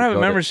membership. I don't have a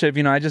membership,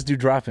 I just do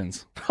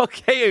drop-ins.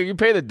 Okay, you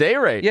pay the day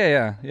rate.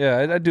 Yeah,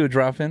 I do a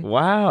drop-in.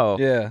 Wow.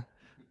 Yeah.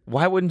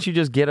 Why wouldn't you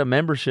just get a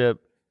membership?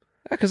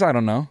 Because I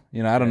don't know.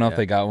 I don't know if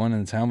they got one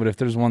in town, but if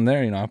there's one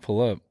there, I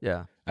pull up.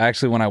 Yeah.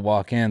 Actually, when I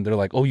walk in, they're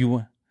like, "Oh, you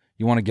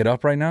want to get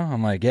up right now?"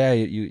 I'm like, "Yeah,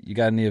 you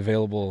got any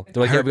available?"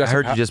 They're like, I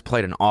heard you just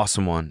played an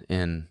awesome one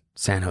in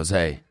San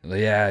Jose.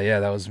 Yeah,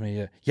 that was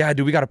me. Yeah,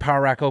 dude, we got a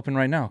power rack open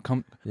right now.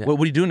 Come. Yeah. What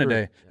are you doing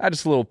today?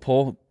 Just a little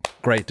pull.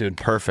 Great, dude.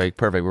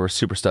 Perfect. We're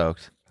super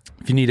stoked.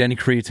 If you need any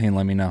creatine,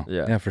 let me know.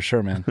 Yeah, for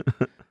sure, man.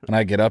 And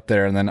I get up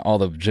there, and then all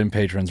the gym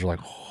patrons are like,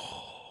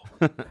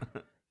 "Oh,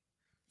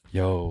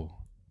 yo,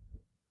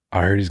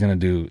 I heard he's going to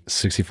do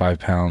 65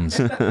 pounds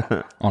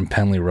on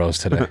Penley rows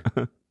today.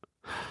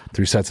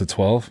 3 sets of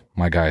 12.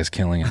 My guy is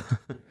killing it.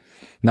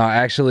 No,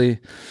 actually,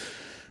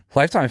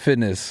 Lifetime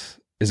Fitness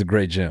is a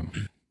great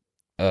gym.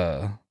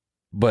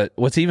 But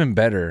what's even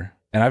better,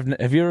 and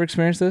have you ever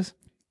experienced this?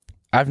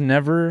 I've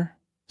never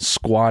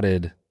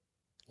squatted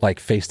like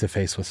face to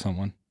face with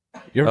someone.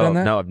 You ever done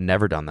that? No, I've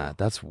never done that.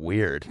 That's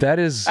weird. That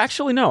is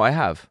actually no, I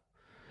have.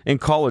 In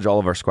college, all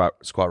of our squat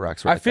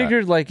racks were I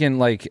figured that.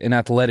 in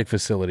athletic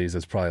facilities,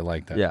 it's probably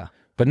like that. Yeah,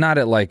 but not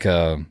at like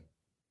a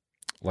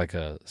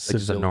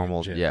just a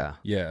normal gym.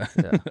 Yeah.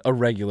 A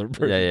regular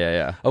person.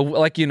 Yeah.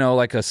 Like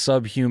like a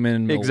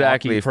subhuman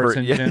exactly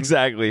person gym.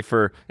 Exactly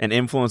for an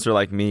influencer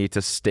like me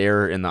to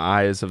stare in the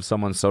eyes of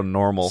someone so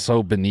normal,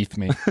 so beneath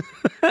me,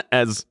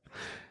 as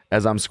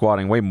I'm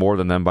squatting way more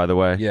than them. By the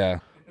way, yeah.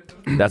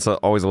 That's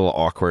always a little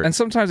awkward. And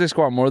sometimes they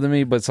squat more than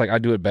me, but it's like I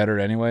do it better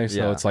anyway,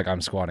 so it's like I'm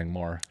squatting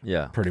more.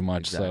 Yeah, pretty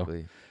much.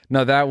 Exactly. So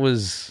no, that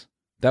was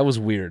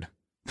weird.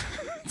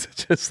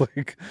 To just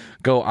like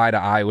go eye to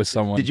eye with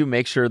someone. Did you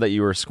make sure that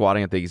you were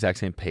squatting at the exact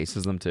same pace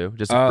as them too,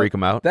 just to freak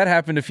them out? That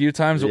happened a few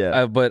times,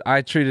 but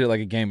I treated it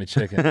like a game of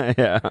chicken.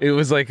 Yeah, it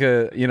was like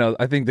I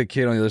think the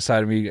kid on the other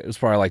side of me, it was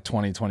probably like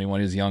 20,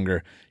 21. He was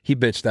younger. He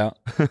bitched out.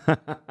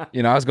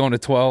 I was going to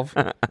 12.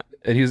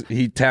 And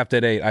he tapped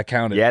at 8. I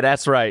counted. Yeah,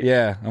 that's right.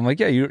 Yeah, I'm like,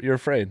 yeah, you're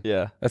afraid.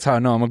 Yeah, that's how I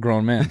know I'm a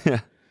grown man.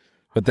 Yeah.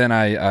 But then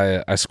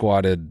I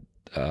squatted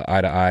eye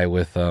to eye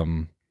with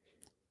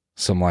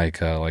some like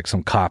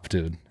some cop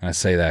dude. And I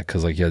say that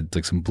because like he had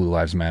like some Blue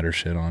Lives Matter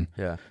shit on.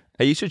 Yeah.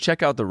 Hey, you should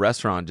check out the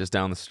restaurant just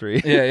down the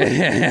street.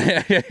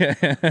 Yeah.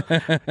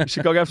 You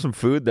should go get some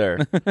food there.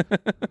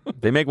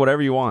 They make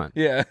whatever you want.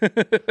 Yeah.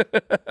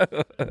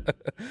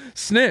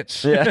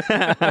 Snitch.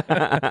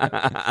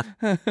 Yeah.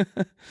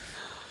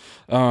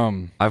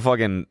 I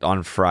fucking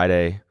on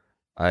Friday,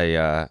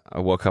 I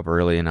woke up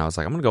early and I was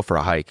like, I'm gonna go for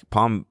a hike.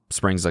 Palm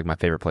Springs is like my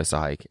favorite place to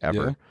hike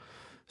ever. Yeah.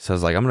 So I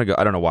was like, I'm gonna go.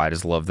 I don't know why. I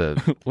just love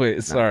the.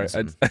 Wait, sorry.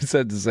 I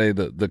said to say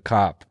the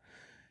cop,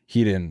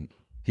 he didn't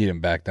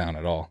back down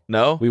at all.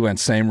 No, we went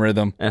same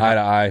rhythm, eye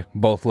to eye,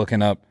 both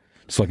looking up,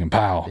 just looking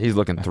pow. He's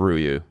looking through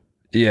you.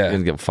 Yeah, he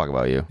doesn't give a fuck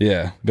about you.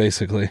 Yeah,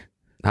 basically.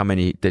 How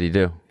many did he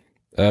do?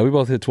 We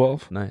both hit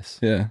 12. Nice.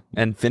 Yeah.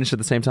 And finished at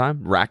the same time?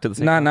 Racked at the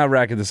same time? Not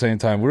racked at the same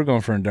time. We were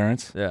going for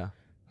endurance. Yeah.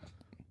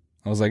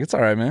 I was like, it's all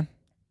right, man.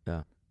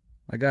 Yeah.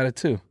 I got it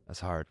too.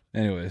 That's hard.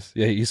 Anyways,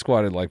 yeah, he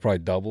squatted like probably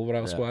double what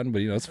I was squatting,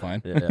 but it's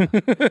fine. Yeah.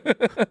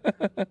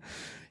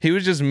 He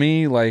was just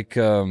me like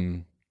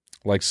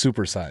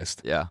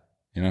supersized. Yeah.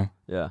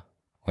 Yeah.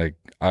 Like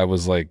I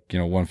was like,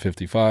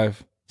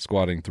 155,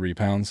 squatting 3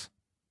 pounds.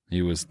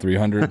 He was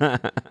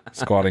 300,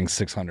 squatting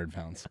 600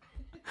 pounds.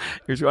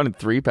 You're squatting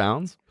 3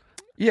 pounds?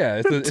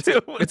 Yeah,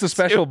 it's a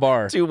special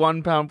bar. 2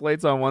 1-pound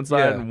plates on one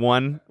side and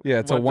one. Yeah,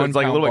 it's a 1 It's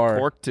like a little bar. bit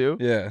corked too.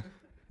 Yeah.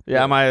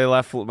 Yeah, my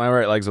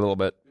right leg's a little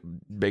bit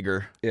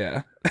bigger.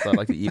 Yeah. So I'd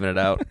like to even it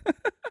out.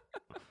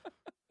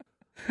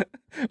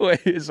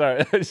 Wait,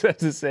 sorry. I just have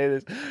to say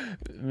this.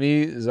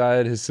 Me,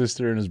 Zayed, his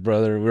sister, and his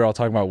brother, we were all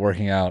talking about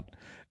working out.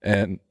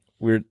 And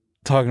we were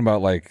talking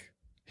about like,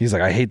 he's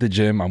like, I hate the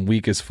gym. I'm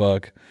weak as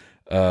fuck.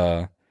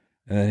 And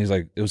then he's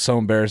like, it was so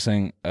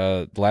embarrassing.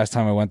 The last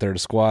time I went there to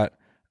squat,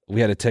 we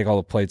had to take all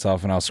the plates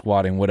off and I was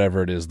squatting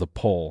whatever it is, the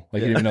pole.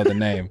 Like, you didn't even know the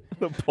name.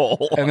 The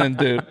pole. And then,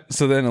 dude,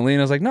 so then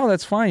Alina's like, no,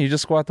 that's fine. You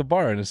just squat the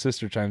bar. And his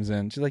sister chimes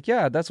in. She's like,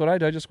 yeah, that's what I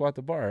do. I just squat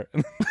the bar.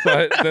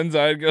 Then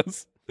Zayed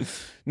goes,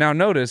 now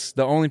notice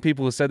the only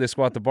people who said they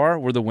squat the bar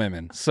were the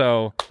women.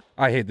 So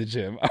I hate the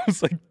gym. I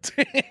was like,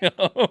 damn.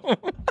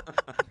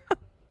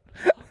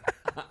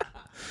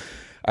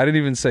 I didn't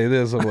even say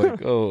this. I'm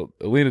like, oh,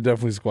 Alina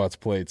definitely squats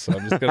plates. So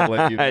I'm just going to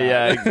let you.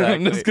 Yeah, exactly.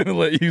 I'm just going to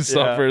let you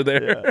suffer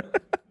there. Yeah.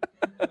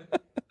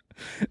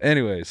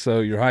 Anyway, so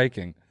you're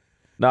hiking.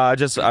 No,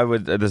 this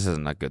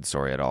isn't a good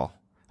story at all.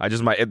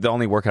 The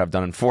only workout I've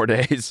done in 4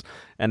 days,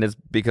 and it's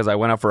because I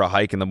went out for a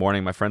hike in the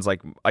morning. My friend's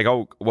like,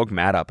 woke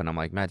Matt up, and I'm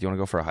like, Matt, do you want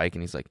to go for a hike?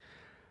 And he's like,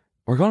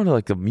 we're going to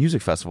like the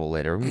music festival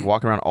later. We're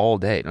walking around all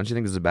day. Don't you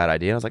think this is a bad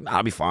idea? And I was like, nah,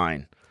 I'll be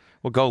fine.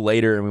 We'll go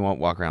later, and we won't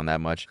walk around that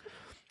much.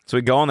 So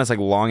we go on this like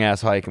long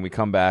ass hike, and we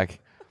come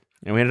back,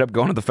 and we ended up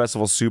going to the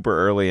festival super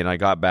early. And I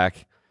got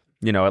back,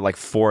 at like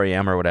 4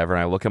 a.m. or whatever.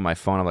 And I look at my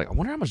phone. I'm like, I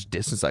wonder how much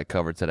distance I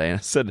covered today. And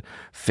it said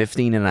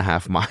 15 and a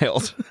half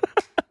miles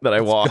that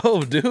I walked.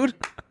 Oh, dude.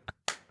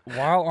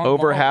 While on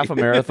over half a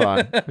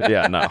marathon.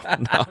 Yeah, no.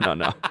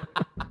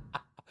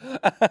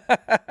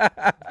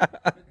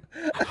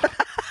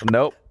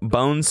 Nope.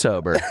 Bone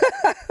sober.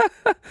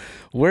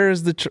 Where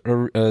is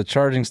the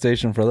charging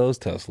station for those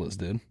Teslas,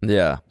 dude?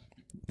 Yeah.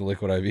 The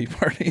Liquid IV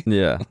party?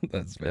 Yeah.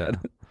 That's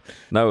bad.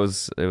 No, it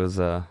was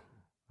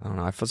I don't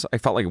know. I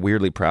felt like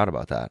weirdly proud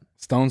about that.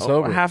 Stone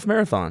sober. A half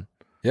marathon.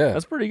 Yeah.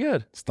 That's pretty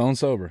good. Stone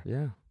sober.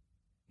 Yeah.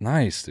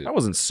 Nice, dude. I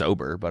wasn't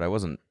sober, but I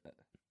wasn't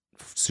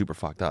super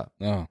fucked up.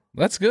 Oh,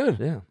 that's good.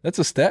 Yeah. That's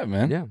a step,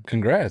 man. Yeah.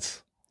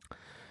 Congrats.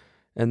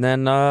 And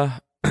then I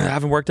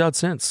haven't worked out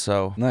since,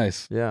 so.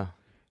 Nice. Yeah.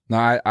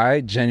 No,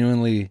 I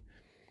genuinely,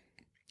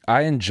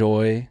 I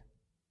enjoy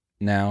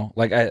now.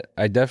 Like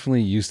I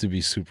definitely used to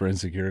be super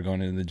insecure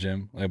going into the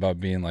gym, like about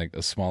being like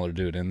a smaller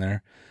dude in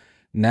there.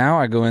 Now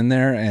I go in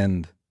there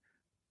and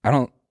I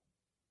don't.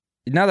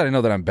 Now that I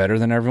know that I'm better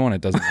than everyone,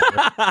 it doesn't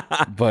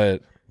matter.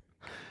 But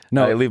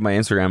no, I leave my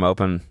Instagram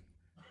open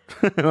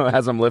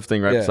as I'm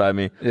lifting right beside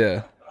me.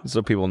 Yeah,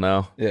 so people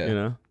know. Yeah, you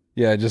know.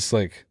 Yeah, just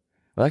like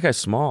that guy's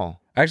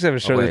small. I actually have a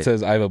shirt that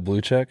says "I have a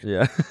blue check."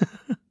 Yeah,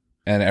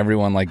 and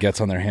everyone like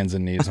gets on their hands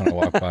and knees when I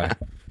walk by.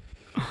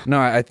 No,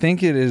 I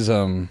think it is.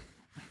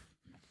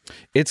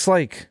 It's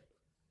like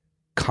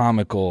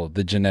comical,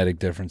 the genetic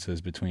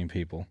differences between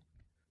people.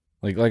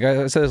 Like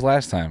I said this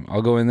last time,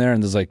 I'll go in there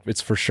and there's like, it's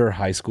for sure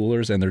high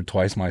schoolers and they're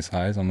twice my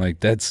size. I'm like,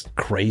 that's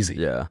crazy.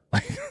 Yeah.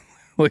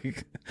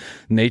 Like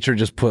nature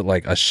just put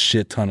like a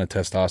shit ton of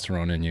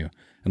testosterone in you.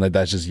 And like,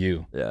 that's just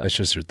you. Yeah. That's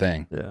just your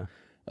thing. Yeah.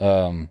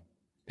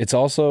 It's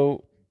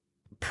also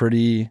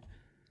pretty,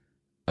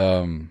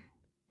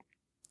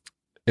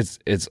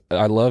 it's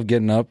I love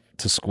getting up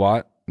to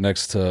squat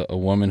next to a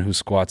woman who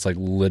squats like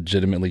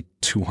legitimately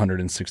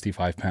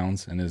 265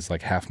 pounds and is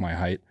like half my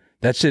height.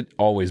 That shit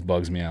always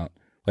bugs me out.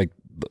 Like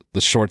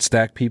the short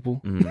stack people.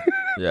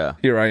 Yeah.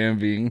 Here I am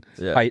being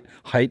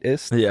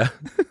heightist. Yeah.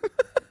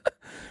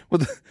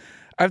 Well,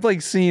 I've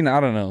like seen,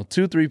 I don't know,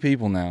 2-3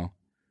 people now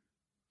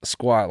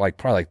squat like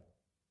probably like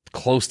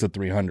close to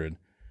 300.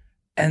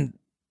 And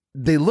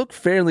they look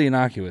fairly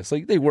innocuous.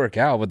 Like they work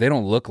out, but they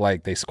don't look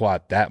like they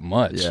squat that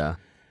much. Yeah.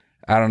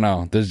 I don't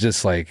know. There's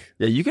just like...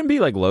 Yeah, you can be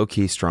like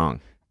low-key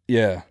strong.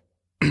 Yeah.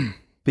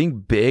 Being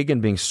big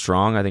and being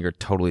strong, I think, are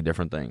totally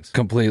different things.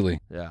 Completely.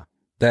 Yeah.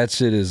 That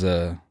shit is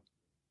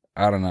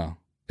I don't know.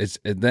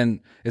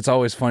 Then it's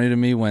always funny to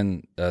me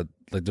when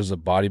like there's a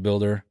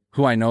bodybuilder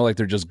who I know like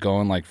they're just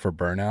going like for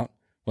burnout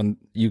when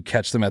you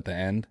catch them at the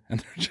end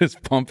and they're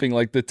just pumping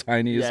like the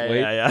tiniest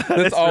weight. Yeah.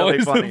 That's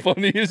always really the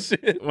funniest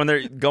shit. When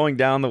they're going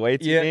down the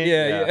weights.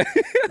 Yeah.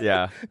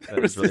 Yeah,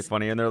 that was really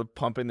funny. And they're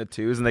pumping the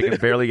twos and they can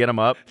barely get them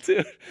up.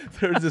 Dude,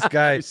 there's this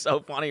guy. He's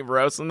so funny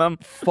roasting them.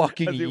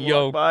 Fucking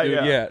yoked,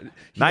 dude. Yeah.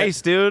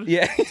 Nice, dude.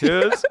 Yeah.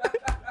 Twos.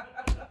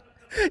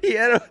 He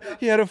had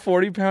a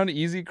 40-pound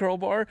easy curl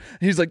bar.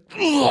 He's like,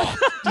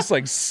 just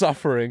like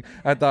suffering.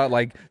 I thought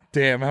like,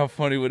 damn, how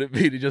funny would it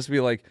be to just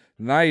be like,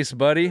 nice,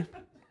 buddy.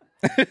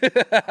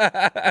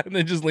 And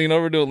then just lean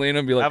over to Elena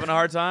and be like, having a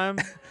hard time?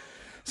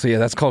 So yeah,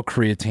 that's called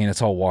creatine.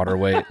 It's all water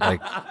weight.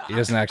 Like he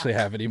doesn't actually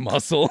have any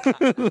muscle.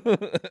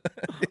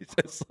 He's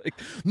just like,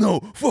 no,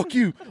 fuck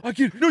you.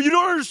 No, you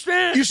don't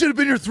understand. You should have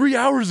been here 3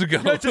 hours ago.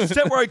 That's a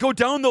step where I go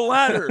down the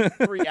ladder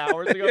 3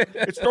 hours ago.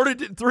 It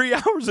started 3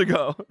 hours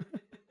ago.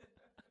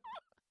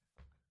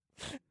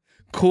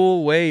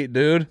 Cool weight,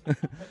 dude.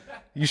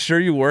 You sure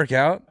you work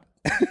out?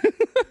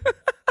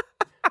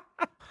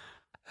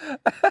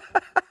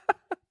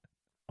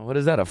 What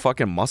is that? A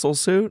fucking muscle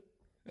suit?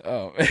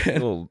 Oh man.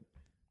 Little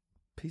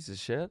piece of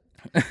shit.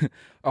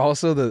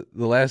 Also, the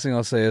last thing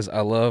I'll say is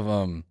I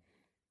love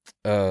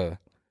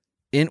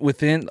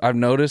within I've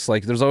noticed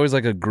like there's always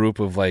like a group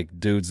of like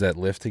dudes that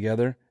lift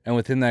together, and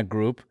within that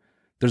group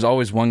there's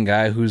always one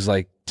guy who's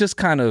like just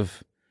sort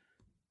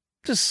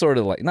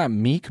of like not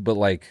meek, but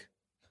like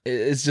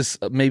it's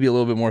just maybe a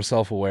little bit more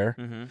self-aware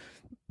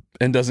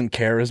and doesn't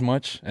care as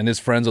much, and his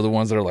friends are the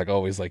ones that are like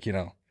always like, you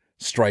know,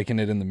 striking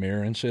it in the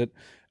mirror and shit.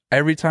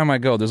 Every time I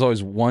go, there's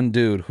always one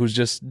dude who's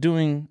just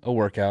doing a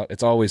workout.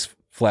 It's always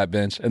flat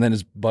bench, and then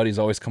his buddies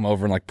always come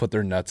over and like put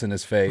their nuts in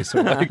his face.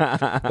 Or like,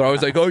 they're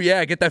always like, "Oh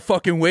yeah, get that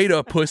fucking weight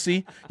up,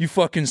 pussy. You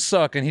fucking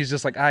suck." And he's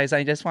just like, "I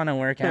just want to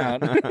work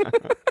out."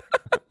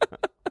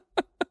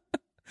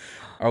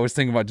 I always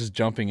think about just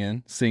jumping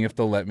in, seeing if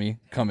they'll let me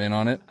come in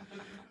on it.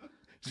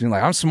 Just being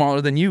like, "I'm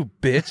smaller than you,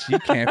 bitch. You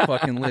can't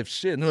fucking lift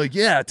shit." And they're like,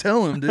 "Yeah,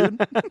 tell him,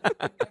 dude."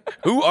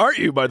 Who are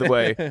you, by the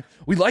way?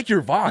 We like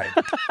your vibe.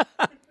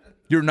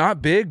 You're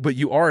not big, but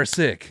you are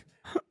sick.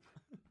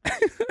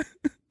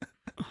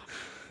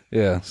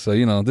 Yeah, so,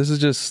 you know, this is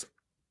just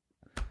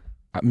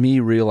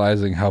me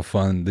realizing how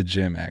fun the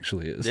gym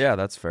actually is. Yeah,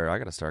 that's fair. I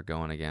got to start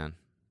going again.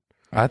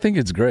 I think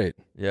it's great.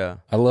 Yeah.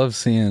 I love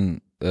seeing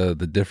the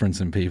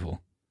difference in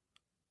people.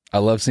 I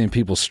love seeing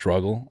people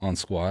struggle on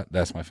squat.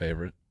 That's my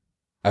favorite.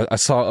 I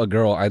saw a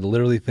girl, I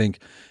literally think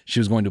she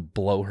was going to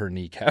blow her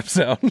kneecaps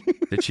out.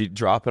 Did she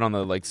drop it on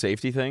the like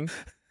safety thing?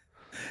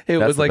 It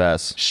That's was the like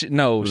best. She end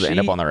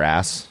up on their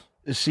ass.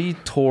 She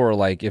tore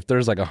like if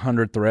there's like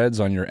 100 threads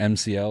on your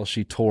MCL,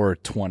 she tore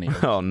 20.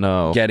 Oh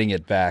no! Getting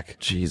it back.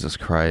 Jesus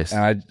Christ!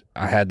 And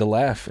I had to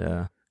laugh.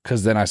 Yeah.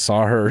 Because then I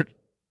saw her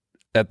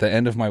at the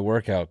end of my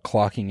workout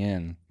clocking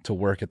in to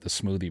work at the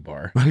smoothie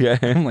bar. Okay.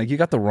 I'm like, you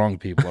got the wrong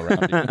people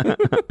around you.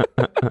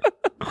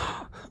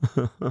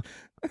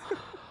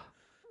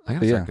 I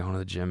gotta start going to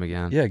the gym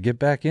again. Yeah, get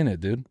back in it,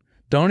 dude.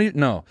 Don't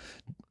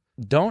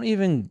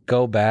even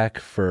go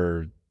back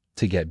to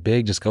get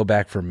big. Just go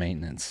back for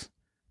maintenance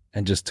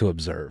and just to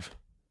observe.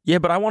 Yeah,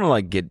 but I want to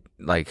like get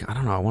like I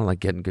don't know. I want to like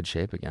get in good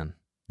shape again.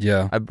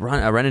 Yeah, I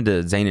ran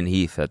into Zane and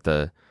Heath at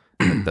the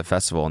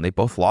festival, and they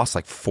both lost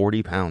like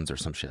 40 pounds or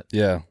some shit.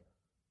 Yeah,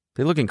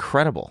 they look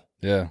incredible.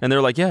 Yeah. And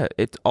they're like, yeah,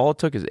 all it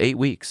took is 8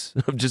 weeks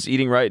of just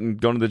eating right and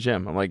going to the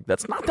gym. I'm like,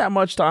 that's not that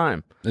much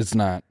time. It's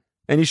not.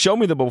 And he showed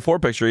me the before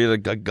picture. He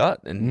had a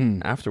gut,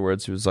 and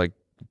afterwards he was like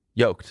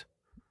yoked.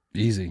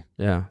 Easy.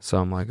 Yeah. So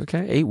I'm like,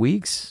 okay, 8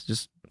 weeks,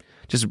 just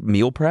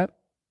meal prep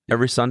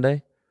every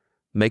Sunday,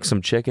 make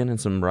some chicken and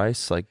some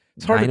rice. Like,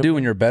 it's hard to do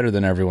when you're better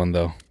than everyone,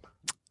 though.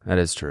 That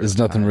is true. There's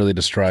nothing really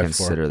to strive for.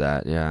 Consider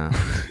that, yeah.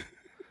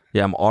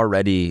 Yeah, I'm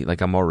already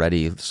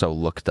so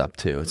looked up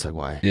to. It's like,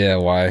 why? Yeah,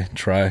 why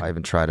try? I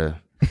even try to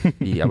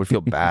eat. I would feel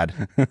bad.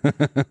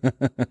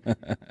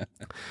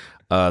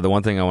 The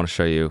one thing I want to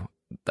show you,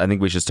 I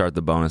think we should start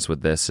the bonus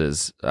with this,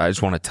 is I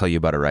just want to tell you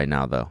about it right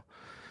now, though,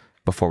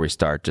 before we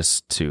start,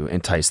 just to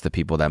entice the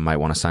people that might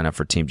want to sign up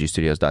for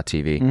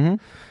TMGstudios.tv.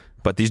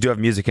 But these do have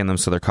music in them,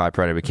 so they're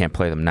copyrighted. We can't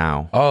play them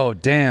now. Oh,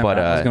 damn. But,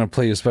 I was going to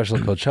play you a special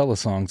Coachella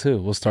song,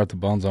 too. We'll start the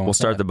Bone Zone We'll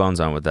start the Bone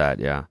Zone with that,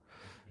 yeah.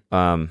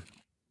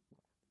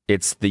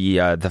 It's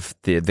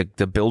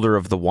the builder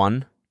of the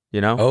One,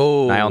 you know?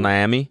 Oh. Niall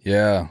Niami.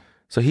 Yeah.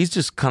 So he's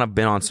just kind of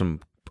been on some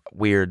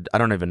weird, I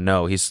don't even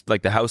know. He's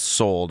like, the house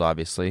sold,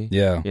 obviously.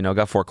 Yeah. You know,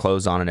 got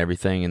foreclosed on and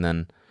everything. And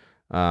then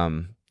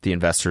the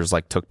investors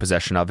like took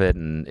possession of it,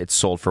 and it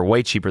sold for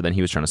way cheaper than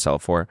he was trying to sell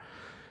it for.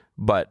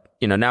 But,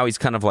 you know, now he's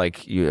kind of like,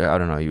 I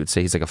don't know, you would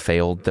say he's like a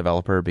failed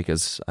developer,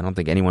 because I don't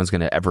think anyone's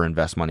going to ever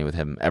invest money with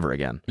him ever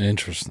again.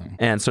 Interesting.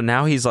 And so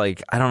now he's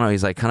like, I don't know,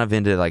 he's like kind of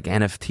into like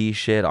NFT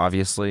shit,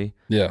 obviously.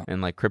 Yeah.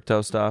 And like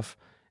crypto stuff.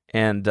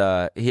 And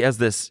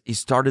he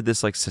started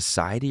this like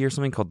society or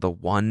something called The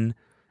One.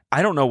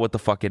 I don't know what the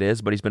fuck it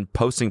is, but he's been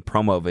posting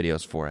promo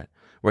videos for it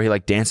where he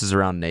like dances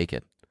around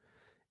naked.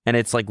 And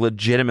it's like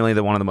legitimately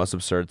one of the most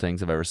absurd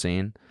things I've ever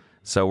seen.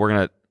 So we're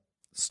going to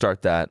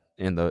start that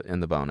in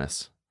the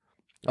bonus.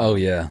 Oh,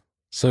 yeah.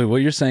 So what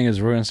you're saying is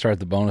we're going to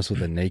start the bonus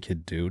with a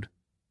naked dude?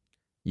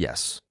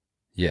 Yes.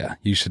 Yeah,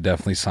 you should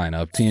definitely sign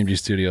up.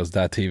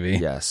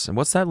 TMGstudios.tv. Yes. And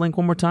what's that link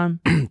one more time?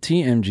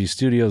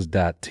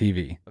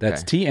 TMGstudios.tv.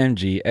 That's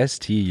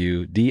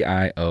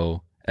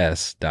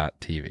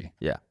TMGstudios.tv.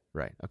 Yeah,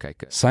 right. Okay,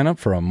 good. Sign up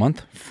for a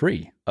month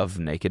free. Of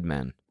naked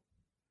men.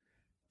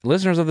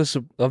 Listeners of this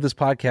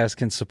podcast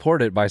can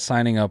support it by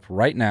signing up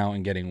right now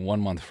and getting 1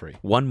 month free.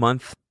 1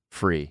 month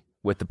free.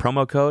 With the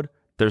promo code,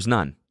 there's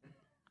none.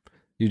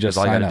 You just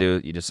all sign you up.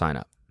 gotta do, you just sign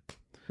up.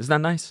 Isn't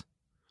that nice?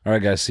 All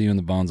right, guys. See you in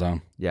the Bone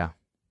Zone. Yeah.